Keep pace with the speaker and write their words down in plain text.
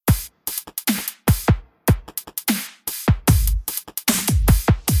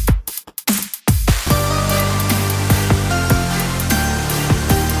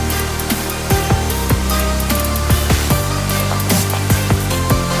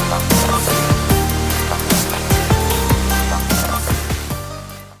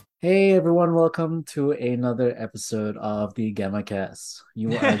Hey everyone, welcome to another episode of the Gamma Cast.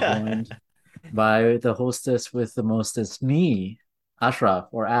 You are joined by the hostess with the mostest, me, Ashraf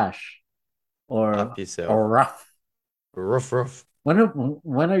or Ash or Up yourself. or Ruff. Ruff, ruff. When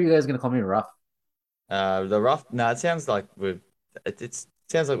are you guys gonna call me Ruff? The rough. No, it sounds like it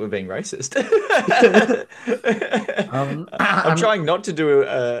sounds like we're being racist. I'm I'm trying not to do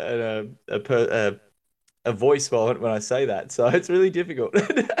a voice when I say that, so it's really difficult.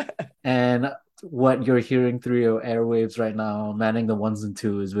 and what you're hearing through your airwaves right now, manning the ones and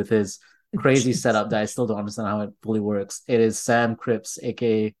twos with his crazy setup that I still don't understand how it fully works. It is Sam Cripps,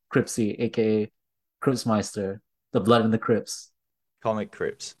 aka Cripsy, aka Cripsmeister, the blood in the Crips. Comic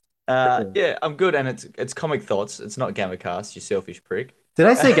Crips. Sure. Yeah, I'm good, and it's comic thoughts. It's not Gamacast, you selfish prick. Did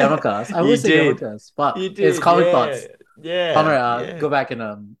I say Gamacast? I You always say did. Gamacast. Fuck. You It's did. Comic Yeah. Thoughts. Connor, Yeah. Yeah. go back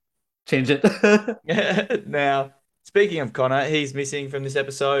and change it. Now, speaking of Connor, he's missing from this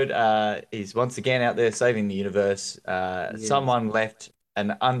episode. He's once again out there saving the universe. Yes. Someone left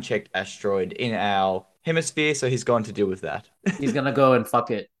an unchecked asteroid in our hemisphere, so he's gone to deal with that. He's gonna go and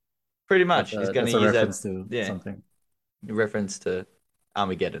fuck it. Pretty That's much, he's a going to that's a use a reference to yeah something. reference to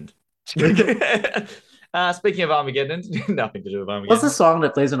Armageddon. Speaking of Armageddon, nothing to do with What's the Armageddon. song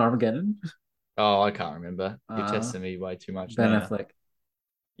that plays in Armageddon? Oh, I can't remember. You're Uh testing me way too much Ben now. Affleck.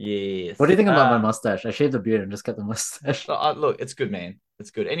 What do you Yes. think about my mustache? I shaved the beard and just kept the mustache. Look, it's good, man.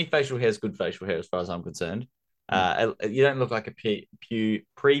 It's good. Any facial hair is good facial hair, as far as I'm concerned. Yeah. You don't look like a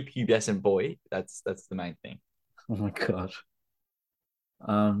pre-pubescent boy. That's the main thing. Oh my god.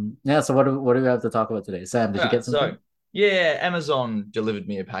 Yeah, so what do we have to talk about today? Sam, did All you get right, something? so yeah, Amazon delivered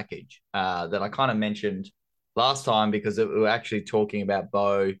me a package that I kind of mentioned last time because we were actually talking about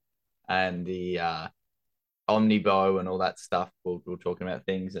Bow and the Omnibow and all that stuff. We were talking about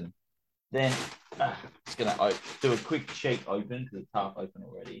things, and then just gonna do a quick cheek open because it's half open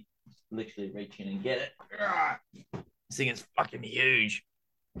already. Just literally reach in and get it. This thing is fucking huge.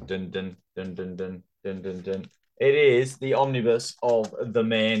 Dun dun dun dun dun dun dun dun. It is the omnibus of the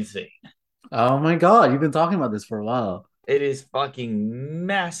man thing. Oh my god, you've been talking about this for a while. It is fucking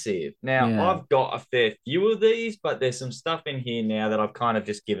massive. Now, Yeah. I've got a fair few of these, but there's some stuff in here now that I've kind of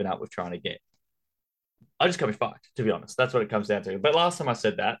just given up with trying to get. I just can't be fucked, to be honest. That's what it comes down to. But last time I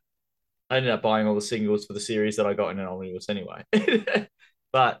said that, I ended up buying all the singles for the series that I got in an omnibus anyway.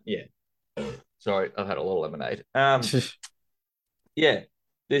 But yeah, sorry, I've had a lot of lemonade. Yeah,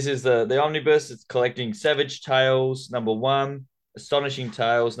 this is the omnibus. It's collecting Savage Tales number 1, Astonishing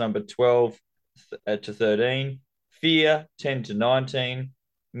Tales number 12 to 13, Fear 10 to 19,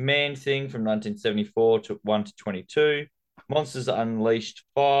 Man Thing from 1974 to 1 to 22, Monsters Unleashed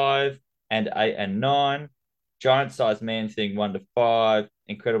 5 and 8 and 9, Giant Size Man Thing 1 to 5,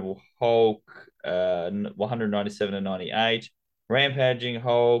 Incredible Hulk 197 and 98, Rampaging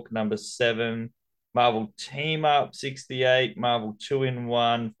Hulk number 7, Marvel Team Up 68, Marvel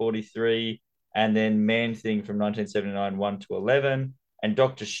 2-in-1 43, and then Man Thing from 1979 1 to 11, and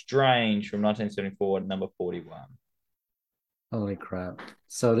Doctor Strange from 1974 number 41. Holy crap.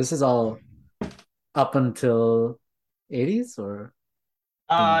 So this is all up until 80s or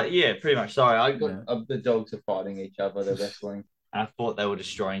in Yeah, pretty much. Sorry, I got yeah. the dogs are fighting each other. They're wrestling. And I thought they were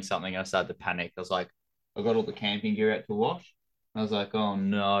destroying something. I started to panic. I was like, I got all the camping gear out to wash. I was like, oh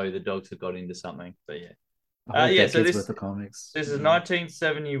no, the dogs have got into something. But yeah, A whole yeah. So decade's this worth of comics. this is Yeah.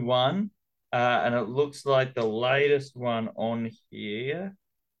 1971, and it looks like the latest one on here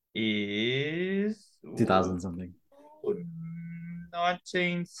is 2000 something.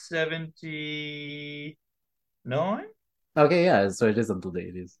 1979. Okay, yeah, so it is until the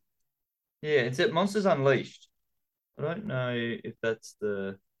 80s. Yeah, it's at Monsters Unleashed. I don't know if that's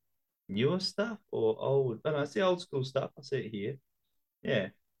the newer stuff or old. Oh, no, it's the old school stuff. I see it here. Yeah,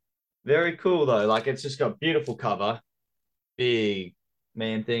 very cool though. Like it's just got beautiful cover, big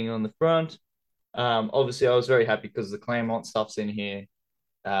man thing on the front. Obviously, I was very happy because the Claremont stuff's in here.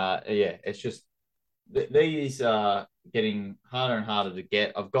 Yeah, it's just these are getting harder and harder to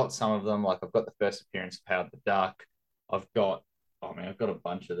get. I've got some of them, like I've got the first appearance of Howard the Duck. I've got, I mean, I've got a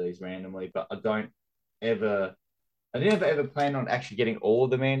bunch of these randomly, but ever, I never ever plan on actually getting all of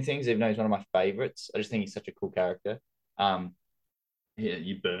the man things, even though he's one of my favorites. I just think he's such a cool character. Um, yeah,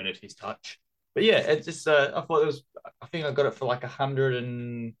 you burn it, his touch. But yeah, it's just, I thought it was, I think I got it for like 100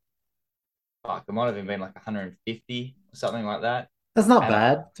 and, fuck, it might have even been like 150 or something like that. That's not And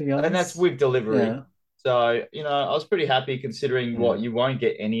bad, to be that's honest. with delivery. Yeah. So, I was pretty happy considering Yeah. what you won't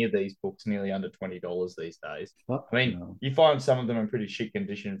get any of these books nearly under $20 these days. Fuck I mean, no. you find some of them in pretty shit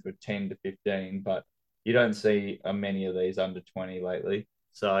condition for 10 to 15, but you don't see many of these under 20 lately.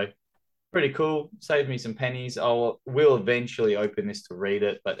 So, Pretty cool. Saved me some pennies. Will eventually open this to read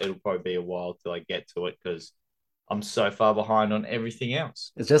it, but it'll probably be a while till I get to it because I'm so far behind on everything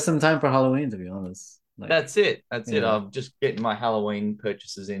else. It's just in time for Halloween, to be honest. Like, That's it. That's it. yeah, I'm just getting my Halloween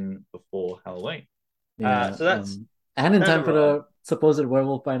purchases in before Halloween. yeah. So that's And in that's time all for right. the supposed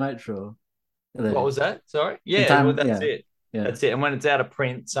Werewolf by Night show. What was that? Sorry. In Yeah, well, time, that's yeah, it. yeah. That's it. And when it's out of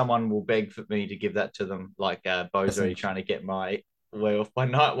print, someone will beg for me to give that to them, like Bozo Essentially. trying to get my Werewolf by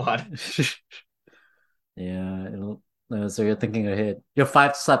Night one. Yeah, so you're thinking ahead. You're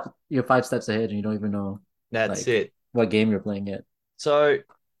 5 steps ahead, and you don't even know That's like it. what game you're playing yet. So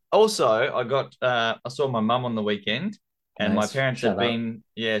also I saw my mum on the weekend and my Nice. parents have Shout out. been,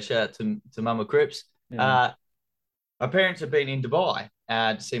 yeah, shout out to Mama Crips. Yeah, Uh my parents have been in Dubai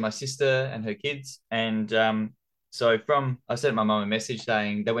to see my sister and her kids. And so from I sent my mum a message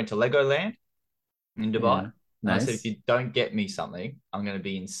saying they went to Legoland in Dubai. yeah. And I said, if Nice. you don't get me something, I'm going to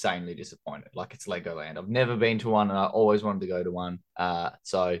be insanely disappointed. Like it's Legoland. I've never been to one and I always wanted to go to one.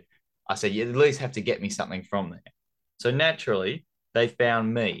 So I said, you at least have to get me something from there. So naturally, they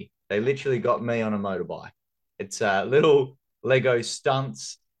found me. They literally got me on a motorbike. It's a little Lego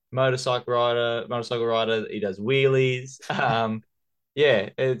stunts motorcycle rider. He does wheelies. Yeah,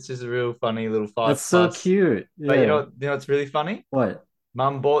 it's just a real funny little That's five so plus. cute. But Yeah. you know what's really funny? What?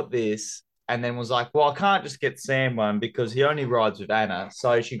 Mum bought this and then was like, well, I can't just get Sam one because he only rides with Anna.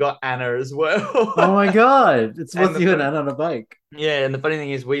 So she got Anna as Oh well. my God! It's and both the you and funny, Anna on a bike. yeah, and the funny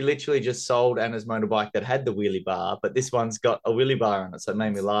thing is, we literally just sold Anna's motorbike that had the wheelie bar, but this one's got a wheelie bar on it. So it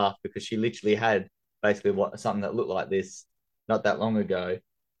made me laugh because she literally had basically something that looked like this not that long ago.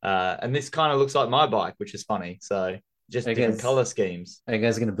 And this kind of looks like my bike, which is funny. So just I different guess. color schemes. Are you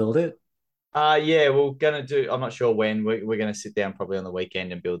guys gonna build it? Yeah, we're gonna do. I'm not sure when. We're gonna sit down probably on the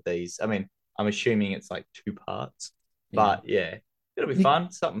weekend and build these. I mean, I'm assuming it's like two parts, Yeah. but yeah, it'll be You,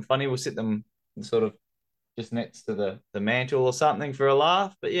 fun. Something funny. We'll sit them sort of just next to the mantle or something for a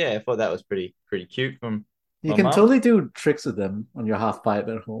laugh. But yeah, I thought that was pretty cute from you my can mum. totally do tricks with them on your half pipe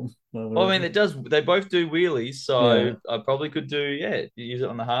at home or Well, I mean, whatever. it does. They both do wheelies, so Yeah. I probably could do, yeah, use it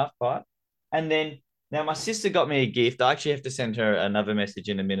on the half pipe. And then now my sister got me a gift. I actually have to send her another message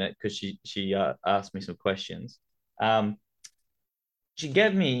in a minute because she asked me some questions. Um, she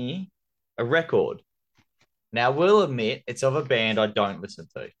gave me a record. Now, we'll admit it's of a band I don't listen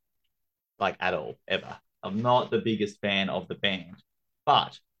to, like at all, ever. I'm not the biggest fan of the band,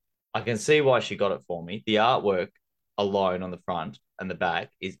 but I can see why she got it for me. The artwork alone on the front and the back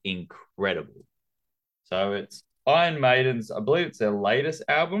is incredible. So it's Iron Maiden's, I believe it's their latest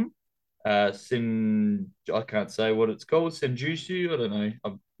album. I can't say what it's called. Senjutsu. I don't know.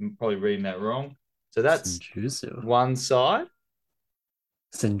 I'm probably reading that wrong. So that's Senjutsu. one side.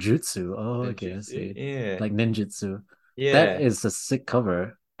 Senjutsu. Oh, okay, I Senjutsu. see. Yeah. Like ninjutsu. That Yeah. is a sick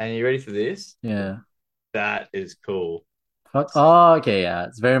cover. And you ready for this? Yeah. That is cool. Fuck. Oh, okay, yeah.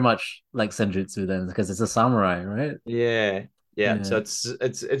 It's very much like Senjutsu then, because it's a samurai, right? Yeah. Yeah. So Yeah.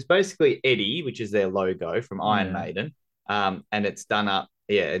 it's basically Eddie, which is their logo from Iron Yeah. Maiden. And it's done up,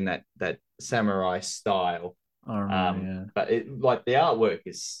 yeah, in that samurai style. Armor, yeah. But it like the artwork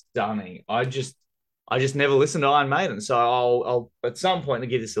is stunning. I just never listened to Iron Maiden, so I'll at some point to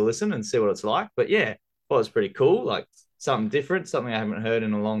give this a listen and see what it's like. But yeah, thought it was pretty cool, like something different, something I haven't heard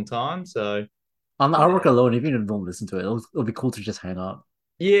in a long time. So On the artwork yeah, alone, if you don't listen to it, it'll be cool to just hang out.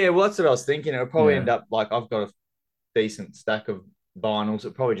 yeah. Well, that's what I was thinking. It'll probably Yeah. end up like I've got a decent stack of vinyls.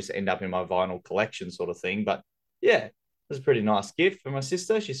 It'll probably just end up in my vinyl collection, sort of thing. But yeah, it was a pretty nice gift for my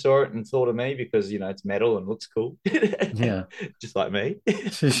sister. She saw it and thought of me because it's metal and looks cool, Yeah. just like me.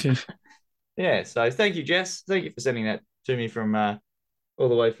 Yeah, so thank you, Jess. Thank you for sending that to me from all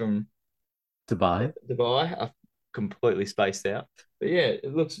the way from Dubai. Dubai. I've completely spaced out. But yeah,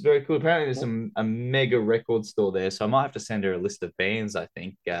 it looks very cool. Apparently, there's a mega record store there, so I might have to send her a list of bands, I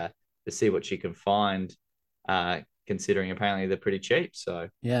think, to see what she can find, considering apparently they're pretty cheap. So,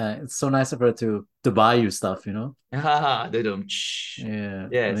 Yeah, it's so nice of her to buy you stuff, you know? they do. Yeah,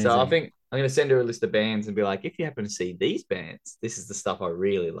 Yeah, so I amazing. think I'm going to send her a list of bands and be like, if you happen to see these bands, this is the stuff I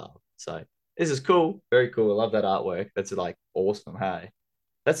really love. So, this is cool. Very cool. I love that artwork. That's like awesome. Hey,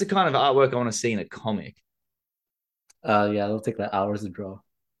 that's the kind of artwork I want to see in a comic. Yeah, it'll take like hours to draw.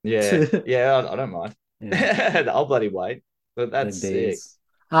 Yeah, yeah, I don't mind. Yeah, I'll bloody wait. But that's like sick. days.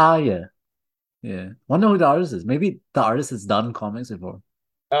 Ah, yeah, yeah. Wonder who the artist is. Maybe the artist has done comics before.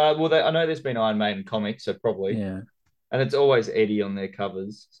 Well, I know there's been Iron Maiden comics, so probably, Yeah. and it's always Eddie on their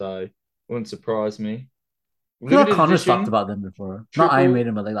covers, so wouldn't surprise me. I feel like Limited Connor's talked edition, about them before. Not Iron triple,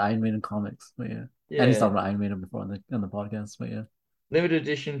 Maiden, but like the Iron Maiden comics. But yeah. And he's yeah, talked about Iron Maiden before on the podcast. But yeah. limited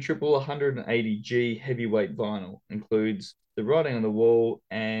edition, triple 180G heavyweight vinyl includes the writing on the wall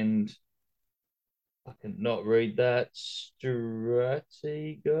and I can not read that. Stratigo.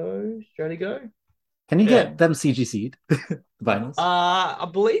 Can you Yeah. get them CGC'd vinyls? I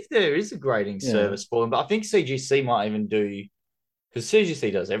believe there is a grading Yeah, service for them, but I think CGC might even do because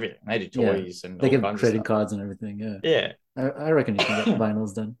CGC does everything. They do yeah. toys and They all give kinds of trading stuff. cards and everything. Yeah, Yeah. I reckon you can get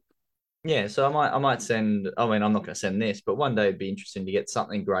vinyls done. Yeah, so I might send. I mean, I'm not going to send this, but one day it'd be interesting to get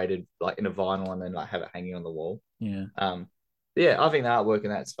something graded like in a vinyl and then like have it hanging on the wall. Yeah, Um, yeah, I think the artwork in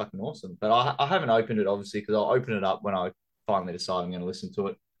that's fucking awesome. But I haven't opened it obviously because I'll open it up when I finally decide I'm going to listen to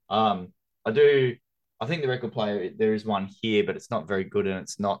it. I do. I think the record player there is one here, but it's not very good and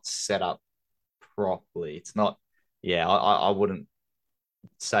it's not set up properly. It's not. Yeah, I wouldn't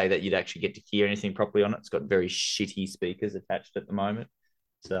say that you'd actually get to hear anything properly on it. It's got very shitty speakers attached at the moment.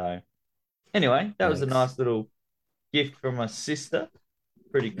 So anyway, that was a yikes. nice little gift from my sister.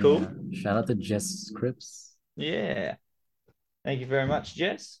 Pretty cool. Yeah, shout out to Jess Cripps. Yeah. Thank you very much,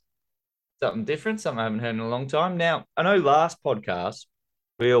 Jess. Something different, something I haven't heard in a long time. Now, I know last podcast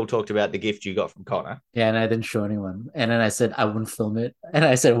we all talked about the gift you got from Connor. Yeah, and I didn't show anyone. And then I said I wouldn't film it, and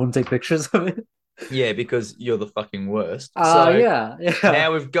I said I wouldn't take pictures of it. Yeah, because you're the fucking worst. So Yeah, yeah.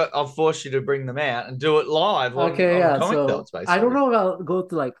 now I've forced you to bring them out and do it live Okay, on yeah. Comic So Belts, I don't basically. know if I'll go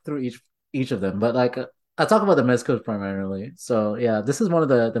to like through each of them, but like I talk about the Mezcos primarily. So yeah, this is one of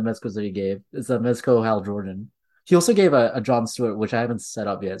the Mezcos that he gave. It's a Mezco Hal Jordan. He also gave a John Stewart, which I haven't set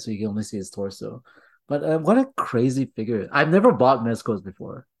up yet, so you can only see his torso. But what a crazy figure! I've never bought Mezcos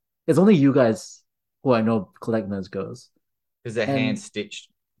before. It's only you guys who I know collect Mezcos, Because they're hand and stitched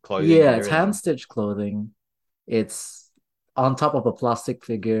clothing and yeah, it's hand everything. stitched clothing. It's on top of a plastic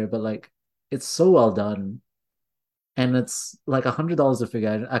figure, but like it's so well done, and it's like $100 a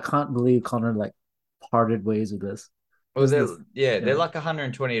figure. I can't believe Connor like parted ways with this. Well, This they're this they're yeah, like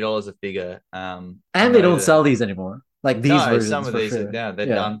 $120 a figure. I and they know don't sell that. these anymore. Like these No, some versions of for these are sure. now they're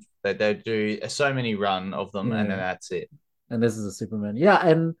Yeah, done. They do so many run of them, and then yeah. that's it. And this is a Superman. Yeah,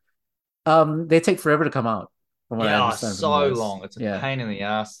 and they take forever to come out, from what I Yeah, understand from you so guys. long. It's a Yeah, pain in the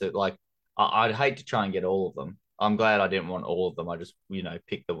ass that like I'd hate to try and get all of them. I'm glad I didn't want all of them. I just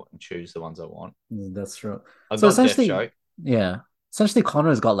pick the and choose the ones I want. that's true. I So got essentially, Deathstroke. yeah, essentially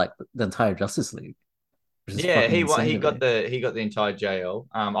Connor's got like the entire Justice League, which is Yeah, fucking he insane he to got me. the entire JL.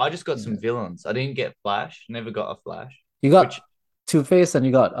 I just got Yeah. some villains. I didn't get Flash. Never got a Flash. You got Which Two Face and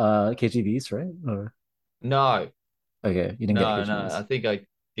you got KGBs, right? Or no, okay, you didn't get no. I KGBs. think I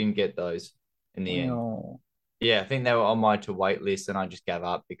didn't get those in the end. Oh. Yeah, I think they were on my to wait list, and I just gave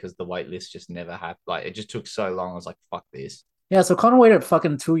up because the wait list just never happened. Like it just took so long. I was like, "Fuck this." Yeah, so Connor waited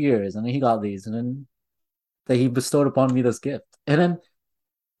fucking 2 years and then he got these, and then he bestowed upon me this gift. And then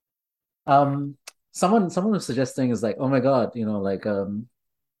um someone was suggesting is like, oh my god,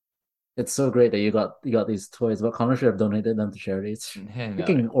 it's so great that you got these toys, but Connor should have donated them to charities. No,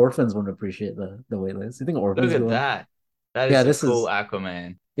 Thinking orphans wouldn't appreciate the wait list. You think look orphans at go? that. That Yeah, is a this cool is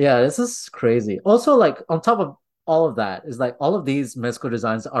Aquaman. yeah, this is crazy. Also, like on top of all of that, is like all of these Mezco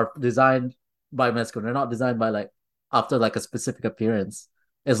designs are designed by Mezco. They're not designed by like after like a specific appearance.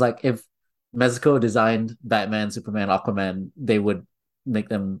 It's like if Mezco designed Batman, Superman, Aquaman, they would make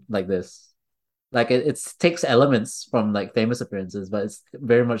them like this. Like it takes elements from like famous appearances, but it's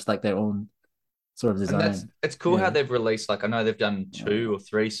very much like their own sort of And that's design. it's cool how Yeah. they've released like I know they've done two Oh. or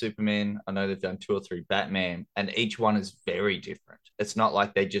three Superman. I know they've done two or three Batman, and each one is very different. It's not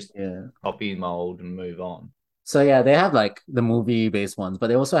like they just Yeah. copy mold and move on. So yeah, they have like the movie based ones, but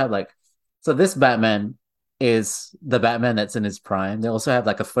they also have like so this Batman is the Batman that's in his prime. They also have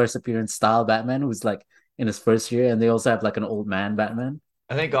like a first appearance style Batman who's like in his first year, and they also have like an old man Batman.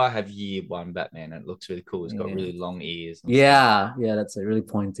 I think I have year one Batman. And it looks really cool. It's got Yeah. really long ears and stuff. Yeah, yeah, that's a really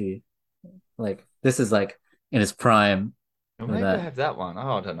pointy. Like this is like in his prime Or with maybe I that. have that one.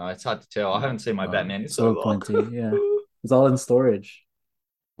 Oh, I don't know. It's hard to tell. I haven't seen my Batman in It's a so little long. pointy. Yeah, it's all in storage,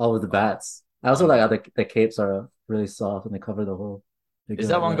 all with the Oh, bats. I also like how unreal. the capes are really soft and they cover the whole Is figure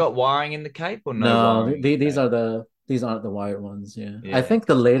that like one that. got wiring in the cape or no No, wiring in the these cape? are these aren't the wired ones. Yeah, I Yeah. think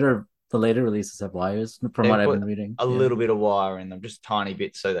the later releases have wires from They what I've put been reading. a Yeah, little bit of wire in them, just tiny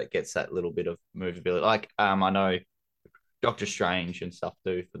bit, so that gets that little bit of movability. Like I know Doctor Strange and stuff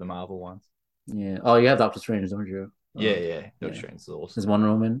do for the Marvel ones. yeah. Oh, you have Doctor Strange, don't you? Yeah, yeah. Doctor Yeah. Strange is There's awesome. Wonder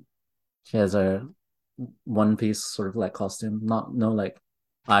Woman. She has a one piece sort of like costume, not no like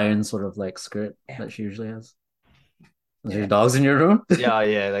iron sort of like skirt Yeah. that she usually has. Is your Yeah. dogs in your room? Yeah,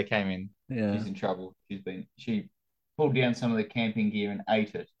 yeah, they came in. Yeah. She's in trouble. She pulled down some of the camping gear and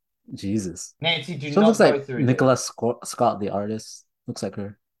ate it. Jesus. Nancy, do She looks not go like through there. Nicholas Scott, the artist. Looks like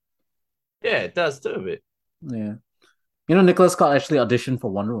her. Yeah, it does too a bit. Yeah. Nicholas Scott actually auditioned for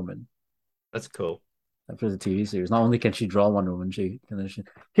Wonder Woman. That's cool. after the TV series. Not only can she draw Wonder Woman, he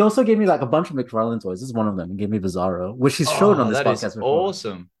also gave me like a bunch of McFarlane toys. This is one of them. He gave me Bizarro, which he's shown on Oh, this that is podcast before.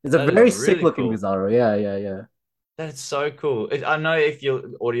 awesome. It's a That is very sick really looking cool. Bizarro. Yeah, yeah, yeah. That's so cool. I know if you're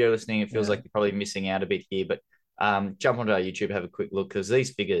audio listening, it feels Yeah. like you're probably missing out a bit here, but jump onto our YouTube, have a quick look because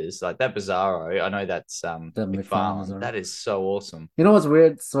these figures, like that Bizarro, I know that's The McFarlane McFarlane. Bizarro. That is so awesome. You know what's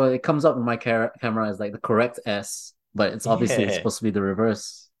weird? So it comes up in my camera as like the correct S, but it's Yeah. supposed to be the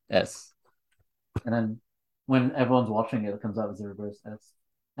reverse S. And then when everyone's watching it, it comes out as the reverse S.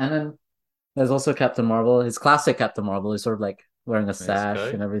 And then there's also Captain Marvel. His classic Captain Marvel. He's sort of like wearing a sash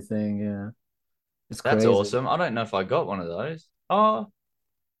Mexico. and everything. Yeah, it's That's crazy. awesome. I don't know if I got one of those. Oh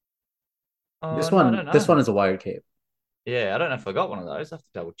no, I don't This one know. is a wired cape. Yeah, I don't know if I got one of those. I have to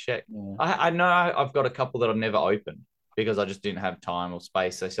double check. Yeah, I know I've got a couple that I've never opened because I just didn't have time or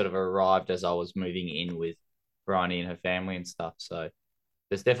space. They sort of arrived as I was moving in with Bryony and her family and stuff. So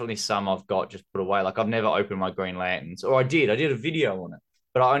there's definitely some I've got just put away. Like I've never opened my Green Lanterns, or I did. I did a video on it,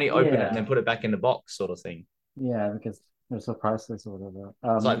 but I only opened it and then yeah, put it back in the box, sort of thing. yeah. Because they're so priceless or whatever.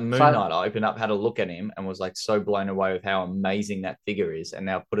 It's like So Moon Knight. I opened up, had a look at him, and was like so blown away with how amazing that figure is. And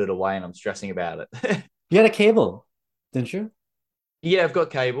now I've put it away, and I'm stressing about it. you had a cable, didn't you? Yeah, I've got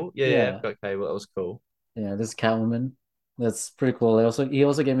cable. Yeah, Yeah, I've got cable. That was cool. yeah. This is Catwoman. That's pretty cool. He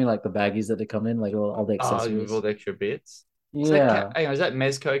also gave me like the baggies that they come in, like all the Oh, with all accessories. the extra bits. Is that cat? Yeah, Hang on, is that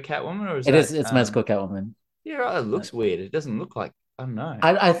Mezco Catwoman or is it is. that It's Mezco Catwoman. Yeah, right, it Uh, looks weird. It doesn't look like I don't know.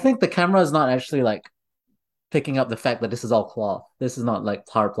 I think the camera is not actually like picking up the fact that this is all cloth. This is not like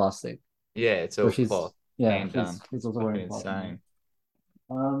hard plastic. Yeah, it's So all cloth, hand done. she's also Fucking wearing cloth in here.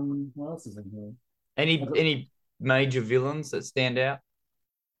 insane. What else is in here? Any major villains that stand out?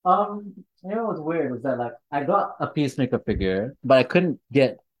 You know what's weird is that like I got a Peacemaker figure, but I couldn't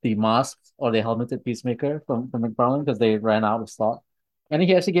get the masked or the helmeted Peacemaker from McFarlane because they ran out of stock. And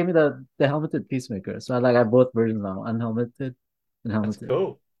he actually gave me the helmeted Peacemaker, so I have both versions now, unhelmeted and That's helmeted.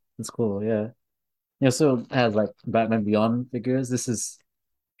 cool. It's cool, yeah. He also has like Batman Beyond figures. This is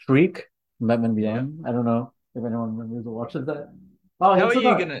Shriek from Batman Yeah. Beyond. I don't know if anyone remembers or watches that. Oh, he How are also you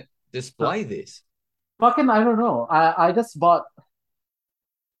got gonna the display this? fucking I don't know. I just bought.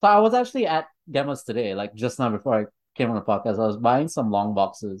 So I was actually at Gemma's today, like just now before I came on the podcast. I was buying some long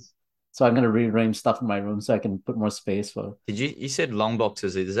boxes, so I'm gonna rearrange stuff in my room so I can put more space for. You said long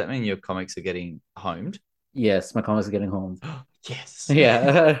boxes? Does that mean your comics are getting homed? Yes, my comics are getting home. Yes.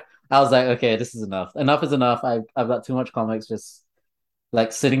 Yeah, I was like, okay, this is enough. Enough is enough. I've got too much comics just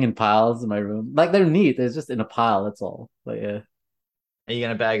like sitting in piles in my room. Like they're neat. They're just in a pile. That's all. But yeah, Are you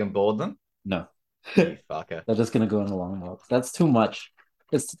gonna bag and board them? no, You they're fucker. just gonna go in a long box. That's too much.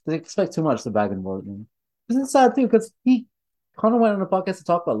 They expect too much to bag and board me. This is sad too because he kind of went on the podcast to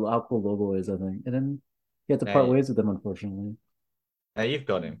talk about how cool Lobo is, I think, and then he had to part Now, ways with him, unfortunately. now you've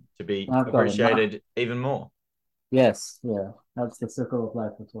got him to be I've got him. appreciated even more. Yes, yeah, that's the circle of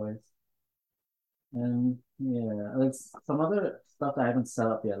life for toys. And yeah, like some other stuff I haven't set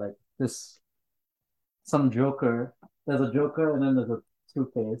up yet, like this some Joker. There's a Joker and then there's a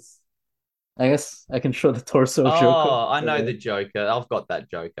Two-Face. I guess I can show the torso Joker. Oh, I But know yeah. the Joker. I've got that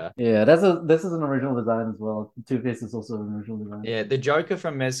Joker. Yeah, this is an original design as well. Two-Face is also an original design. Yeah, the Joker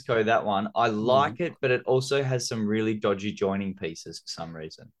from Mezco, that one, I Yeah. like it, but it also has some really dodgy joining pieces for some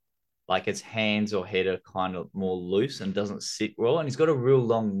reason. Like its hands or head are kind of more loose and doesn't sit well. And he's got a real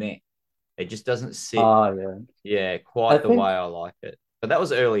long neck. It just doesn't sit, Yeah. yeah, I quite the way think I like it. But that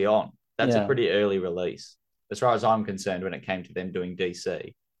was early on. That's a yeah, pretty early release, as far as I'm concerned, when it came to them doing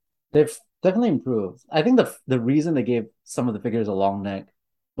DC. they've definitely improved. I think the reason they gave some of the figures a long neck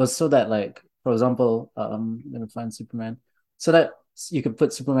was so that like, for example, I'm gonna find Superman, so that you could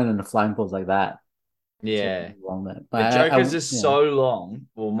put Superman in a flying pose like that. So Yeah. long neck. The Joker's just Yeah. so long.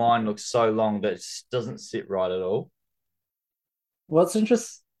 Well, mine looks so long that it just doesn't sit right at all. What's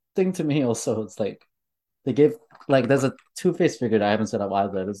interesting to me also is like they gave like there's a Two-Face figure that I haven't set up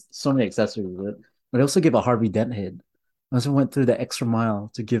either. There's so many accessories with it, but they also give a Harvey Dent head. I also went through the extra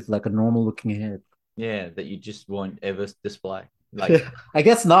mile to give like a normal looking head. Yeah, that you just won't ever display. Like, I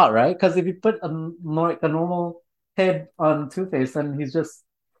guess not, right? Because if you put a normal head on Two-Face, then he's just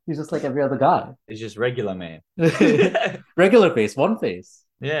like every other guy. it's just regular man. Regular face, one face.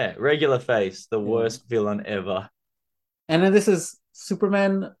 Yeah, regular face, the Yeah. worst villain ever. And then this is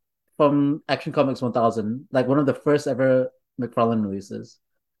Superman from Action Comics 1000, like one of the first ever McFarlane releases.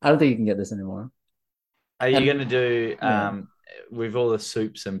 I don't think you can get this anymore. Are you And going to do, yeah, with all the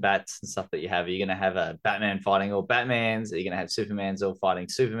soups and bats and stuff that you have, are you going to have a Batman fighting all Batmans? Are you going to have Supermans all fighting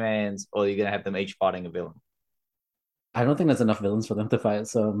Supermans? Or are you going to have them each fighting a villain? I don't think there's enough villains for them to fight,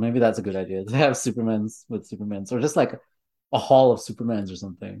 so maybe that's a good idea to have Supermans with Supermans, or just like a hall of Supermans or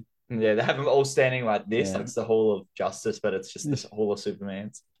something. Yeah, they have them all standing like this, like Yeah. it's the Hall of Justice, but it's just this Hall of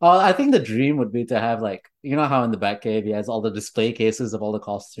Supermans. Oh, I think the dream would be to have like you know how in the Batcave he has all the display cases of all the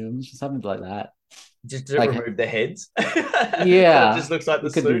costumes, just something like that. Just to Like remove the heads, so it just yeah, looks like we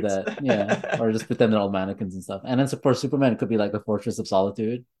the could do suits. that. Yeah, or just pretend they're all mannequins and stuff. And then so for Superman, it could be like the Fortress of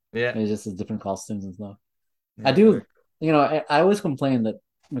Solitude. Yeah, It's just different costumes and stuff. I yeah, do, you know, I always complain that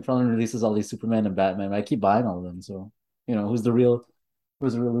McFarlane releases all these Superman and Batman. But I keep buying all of them. So you know, who's the real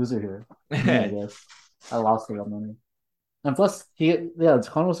loser here? Me, I guess. I lost a lot of money. And plus,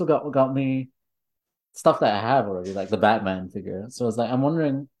 Con also got me stuff that I have already, like the Batman figure. So it's like I'm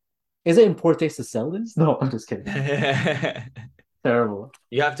wondering, is it in poor taste to sell this? No, I'm just kidding. Terrible.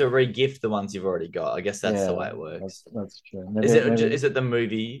 You have to re-gift the ones you've already got. I guess that's the way Yeah, it works. that's true. Is Maybe it the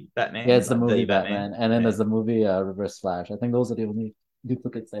movie yeah, Batman, it's the like the movie Batman? Batman, and then Yeah, there's the movie Reverse Flash. I think those are the only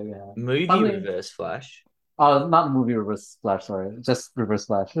duplicates that we have. movie Finally, Reverse Flash. not the movie Reverse Flash. Sorry, just Reverse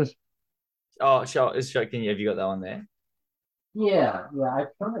Flash. Oh, sure. Is shocking. Have you got that one there? Yeah, I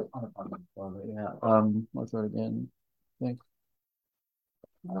found it on a public before, yeah. What's that again? I think.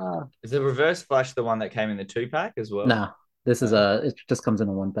 Uh, Is the Reverse Flash the one that came in the 2-pack as well? nah, this is No. it just comes in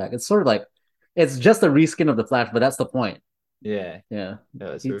a one pack. It's sort of like it's just a reskin of the Flash, but that's the point. Yeah. Yeah,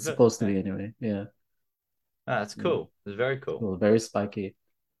 No, it's it's reverse. supposed to Yeah. be anyway. Yeah, Oh, that's yeah. cool. It's very cool. Cool, very spiky.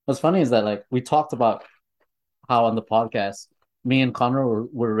 What's funny is that like we talked about how on the podcast, me and Connor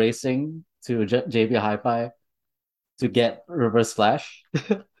were racing to JB Hi-Fi to get Reverse Flash.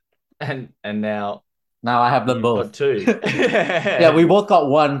 And now Now I have them you've both. got two. Yeah, we both got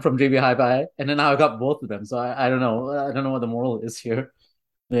one from JB Hi-Fi, and then now I got both of them. So I don't know. I don't know what the moral is here.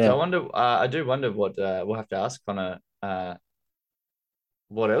 So I Yeah, wonder. I do wonder what we'll have to ask Connor.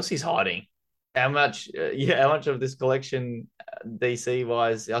 What else he's hiding? How much? Yeah, how much of this collection, DC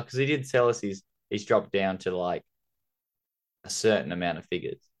wise? Because he did tell us he's dropped down to like a certain amount of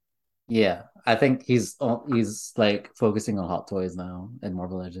figures, yeah. I think he's like focusing on Hot Toys now and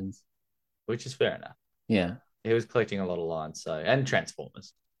Marvel Legends. which is fair enough. Yeah. He was collecting a lot of lines, so and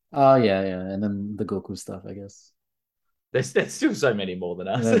Transformers. Oh yeah, and then the Goku stuff, I guess. There's still so many more than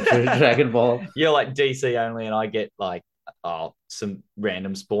And us. then Dragon Ball. You're like DC only, and I get like some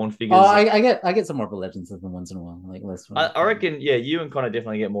random Spawn Oh, figures. I get some Marvel Legends of them once in a while, like less fun. I reckon, yeah, you and Connor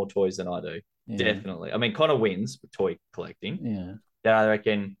definitely get more toys than I do. Yeah, Definitely. I mean, Connor wins with toy collecting. yeah, Then I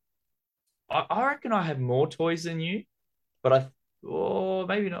reckon, I reckon I have more toys than you, but or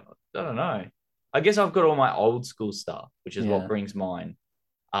maybe not. I don't know. I guess I've got all my old school stuff, which is what yeah. brings mine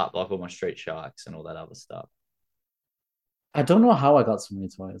up, like all my Street Sharks and all that other stuff. I don't know how I got so many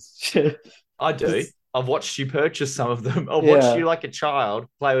toys. I do. Just I've watched you purchase some of them. I've watched yeah, you like a child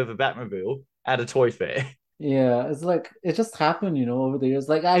play with a Batmobile at a toy fair. yeah. It's like it just happened, over the years.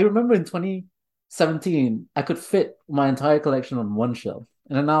 Like I remember in 2017, I could fit my entire collection on one shelf,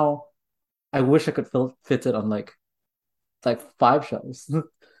 and then now I wish I could fit it on like five shelves.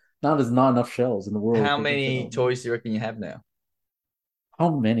 Now there's not enough shelves in the world How to fit many all of them. toys do you reckon you have now? How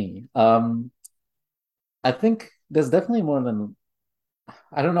many? I think there's definitely more than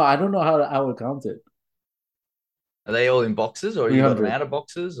I don't know. I don't know how I would count it. Are they all in boxes, or you got them 300. out of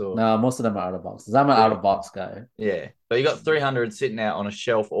boxes, or No, most of them are out of boxes. I'm an out three? of box guy. Yeah, but you got 300 sitting out on a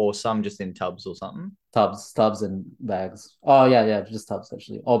shelf, or some just in tubs or something. Tubs and bags. Oh yeah, just tubs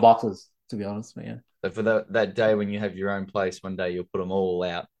actually. All boxes, to be honest, man. Yeah. So for that day when you have your own place, one day you'll put them all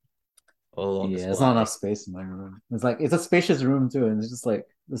out, all on Yeah, there's not display. enough space in my room. It's a spacious room too, and it's just like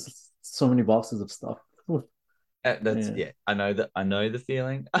there's so many boxes of stuff. That's Yeah, yeah. I know the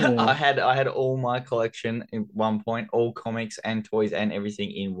feeling. yeah, I had all my collection in one point, all comics and toys and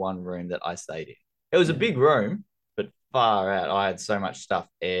everything in one room that I stayed in. It was a yeah, big room, but far out. I had so much stuff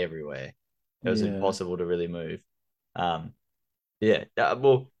everywhere. It was yeah. impossible to really move. Um, yeah.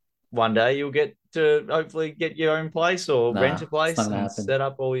 Well, one day you'll get to hopefully get your own place or rent Nah, a it's not place gonna and happen. set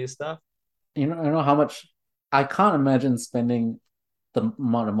up all your stuff. You know how much I can't imagine spending the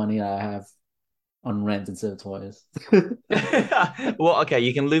amount of money I have on rent instead of toys. Well, okay,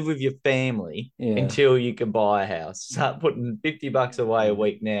 you can live with your family Yeah, until you can buy a house. Start putting $50 away a yeah.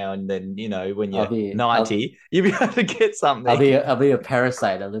 week now, and then when I'll you're be I'll 90, you'll be able to get I'll something. be I'll be a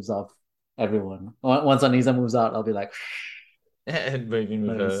parasite that lives off everyone. Once Anisa moves out, I'll be like, And moving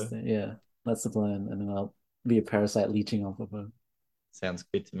with her yeah, that's the plan, and then I'll be a parasite leeching off of her. sounds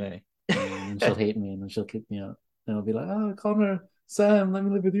good to me. Yeah, and then she'll hate me, and then she'll kick me out. And I'll be like, oh, Connor, Sam, let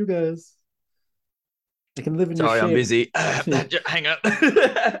me live with you guys. I can live in your Sorry, I'm shape busy. Hang up.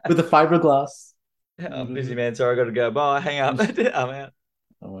 with the fiberglass. I'm busy, man. Sorry, I got to go. Bye. Hang up. I'm out.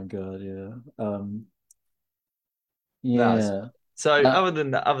 Oh my god, yeah. No. Yeah. So Uh, other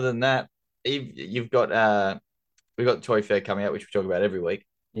than that, you've got we've got Toy Fair coming out, which we talk about every week.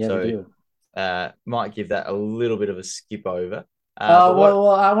 Yeah, we So do. might give that a little bit of a skip over. But what? Well,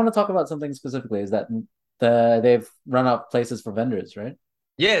 I want to talk about something specifically. Is that they've run out places for vendors, right?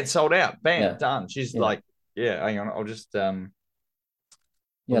 Yeah, it's sold out. Bam, Yeah, done. She's yeah, like, yeah. Hang on, I'll just yeah.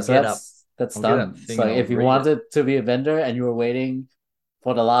 I'll So get up. that's I'll get up done. thing So and I'll if you read it. wanted to be a vendor and you were waiting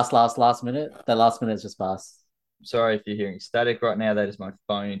for the last minute, that last minute just passed. Sorry if you're hearing static right now. That is my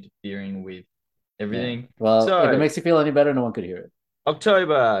phone interfering with Yeah. everything. Well, if it So makes you feel any better, no one could hear it.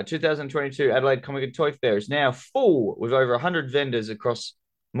 October 2022, Adelaide Comic and Toy Fair is now full with over 100 vendors across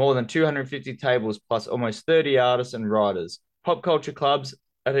more than 250 tables, plus almost 30 artists and writers, pop culture clubs,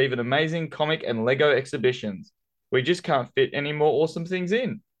 and even amazing comic and Lego exhibitions. We just can't fit any more awesome things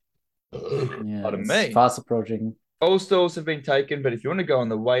in. Yeah, Pardon it's me. fast approaching. All stalls have been taken, but if you want to go on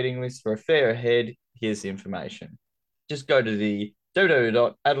the waiting list for a fair ahead, here's the information. Just go to the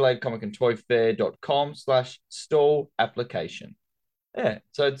www.adelaidecomic-and-toy-fair.com/stall application. Yeah,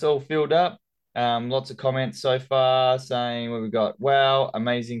 so it's all filled up. Lots of comments so far saying what we got. Wow,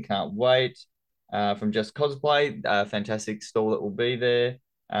 amazing, can't wait. From Just Cosplay, fantastic stall that will be there.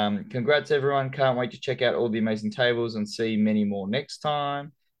 Congrats, everyone. Can't wait to check out all the amazing tables and see many more next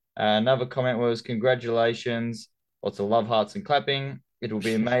time. Another comment was congratulations. Lots of love hearts and clapping. It will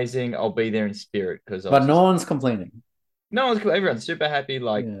be amazing. I'll be there in spirit because But no obviously one's complaining. no one's everyone's super happy.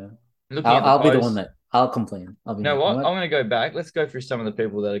 Like Yeah. looking at the I'll be the one posts. that I'll complain. I'll be You know like, you know what? I'm what? gonna go back. Let's go through some of the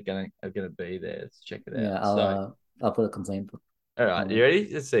people that are gonna be there. Let's check it Yeah, out. So, I'll put a complaint all right, you comment. ready?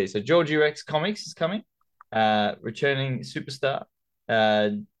 Let's see. So, Georgie Rex Comics is coming. Returning superstar,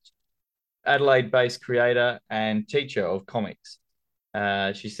 uh, Adelaide-based creator and teacher of comics.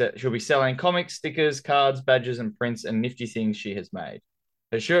 She said she'll be selling comics, stickers, cards, badges, and prints, and nifty things she has made.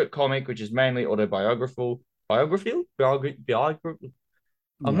 Her short comic, which is mainly biographical. I'm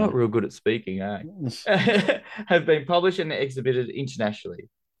Yeah. not real good at speaking, eh? Have been published and exhibited internationally.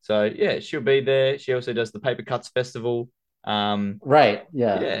 So yeah, she'll be there. She also does the Paper Cuts Festival. Right.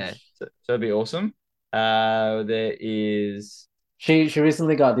 Yeah. Yeah, so it'd be awesome. There is She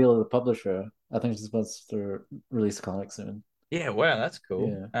recently got a deal with a publisher. I think she's supposed to release a comic soon. yeah, wow, that's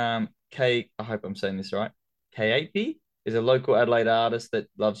cool. Yeah. I hope I'm saying this right. K8P is a local Adelaide artist that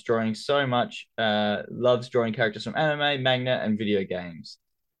loves drawing so much. Loves drawing characters from anime, manga, and video games.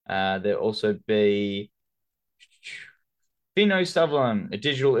 There'll also be Fino Sutherland, a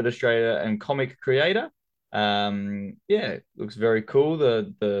digital illustrator and comic creator. Yeah, looks very cool.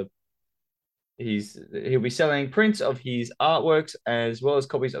 He'll be selling prints of his artworks as well as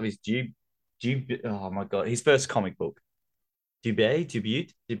copies of his oh my god, his first comic book. Debut.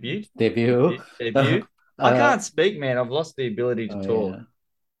 Debut. I uh, can't speak, man. I've lost the ability to oh talk.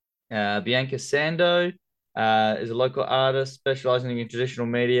 yeah. Bianca Sando is a local artist specializing in traditional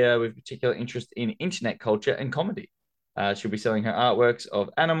media with particular interest in internet culture and comedy. She'll be selling her artworks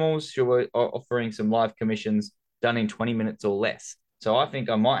of animals. She'll be offering some live commissions done in 20 minutes or less. So I think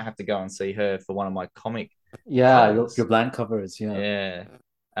I might have to go and see her for one of my comic Yeah, your covers. blank covers, yeah.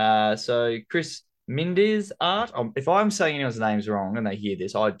 Yeah. So Chris Mindy's art. If I'm saying anyone's names wrong and they hear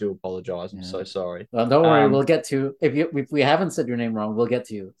this, I do apologize. I'm Yeah. so sorry. Well, don't worry, Um, we'll get to if we haven't said your name wrong, we'll get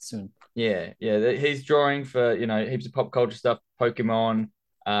to you soon. yeah. He's drawing for heaps of pop culture stuff, Pokemon,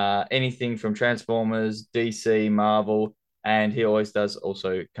 anything from Transformers, DC, Marvel, and he always does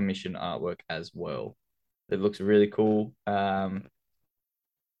also commission artwork as well. It looks really cool.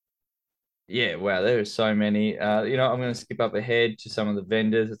 Yeah, wow, there are so many. I'm going to skip up ahead to some of the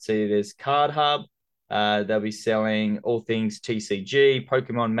vendors. Let's see, there's Card Hub. They'll be selling all things TCG,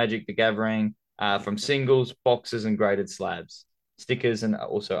 Pokemon, Magic the Gathering, from singles, boxes, and graded slabs, stickers, and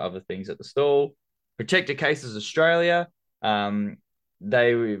also other things at the stall. Protector Cases Australia. Um, they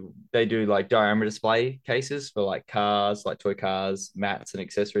do like diorama display cases for like cars, like toy cars, mats, and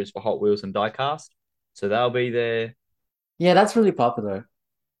accessories for Hot Wheels and diecast. So they'll be there. Yeah, that's really popular.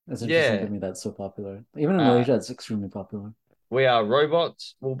 It's interesting to Yeah. me that's so popular. Even in Uh, Malaysia, it's extremely popular. We Are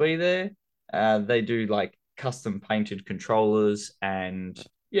Robots will be there. They do like custom painted controllers and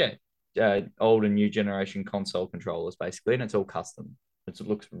yeah, old and new generation console controllers basically, and it's all custom. It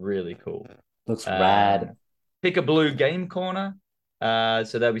looks really cool. Looks Um, rad. Pick a Blue Game Corner.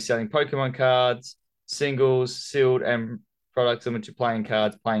 So they'll be selling Pokemon cards, singles, sealed and products similar to playing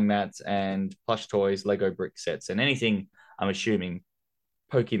cards, playing mats, and plush toys, Lego brick sets, and anything I'm assuming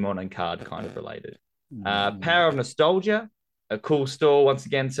Pokemon and card kind of related. Mm. Power of Nostalgia, a cool store once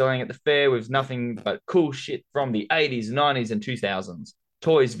again selling at the fair with nothing but cool shit from the 80s, 90s, and 2000s.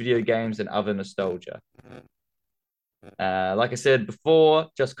 Toys, video games, and other nostalgia. Like I said before,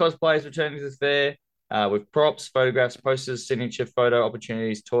 Just Cosplay is returning to the fair with props, photographs, posters, signature photo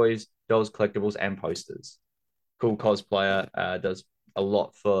opportunities, toys, dolls, collectibles, and posters. Cool cosplayer does a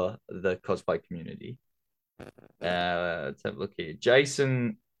lot for the cosplay community. Let's have a look here.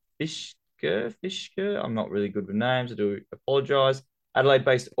 Jason Fishker. I'm not really good with names. I do apologize.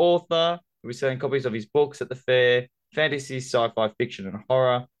 Adelaide-based author. We'll be selling copies of his books at the fair, fantasy, sci-fi, fiction, and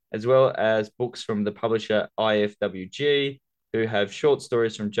horror, as well as books from the publisher IFWG, who have short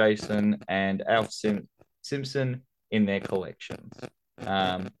stories from Jason and Alf Simpson in their collections.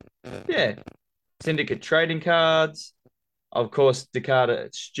 Um, yeah, Syndicate trading cards. Of course, Dakota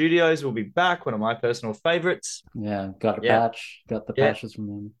Studios will be back, one of my personal favorites. Yeah, got a Yeah, patch. Got the yeah, patches from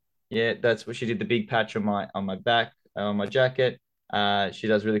them. yeah. That's what she did. The big patch on my back on my jacket. She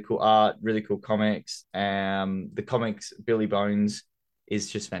does really cool art, really cool comics. The comics Billy Bones is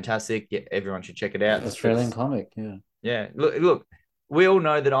just fantastic. Yeah, everyone should check it out. Australian comic, yeah. Yeah. Look. We all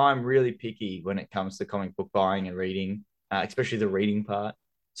know that I'm really picky when it comes to comic book buying and reading, especially the reading part.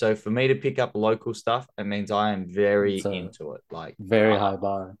 So for me to pick up local stuff, it means I am very It's a into it. Like, very high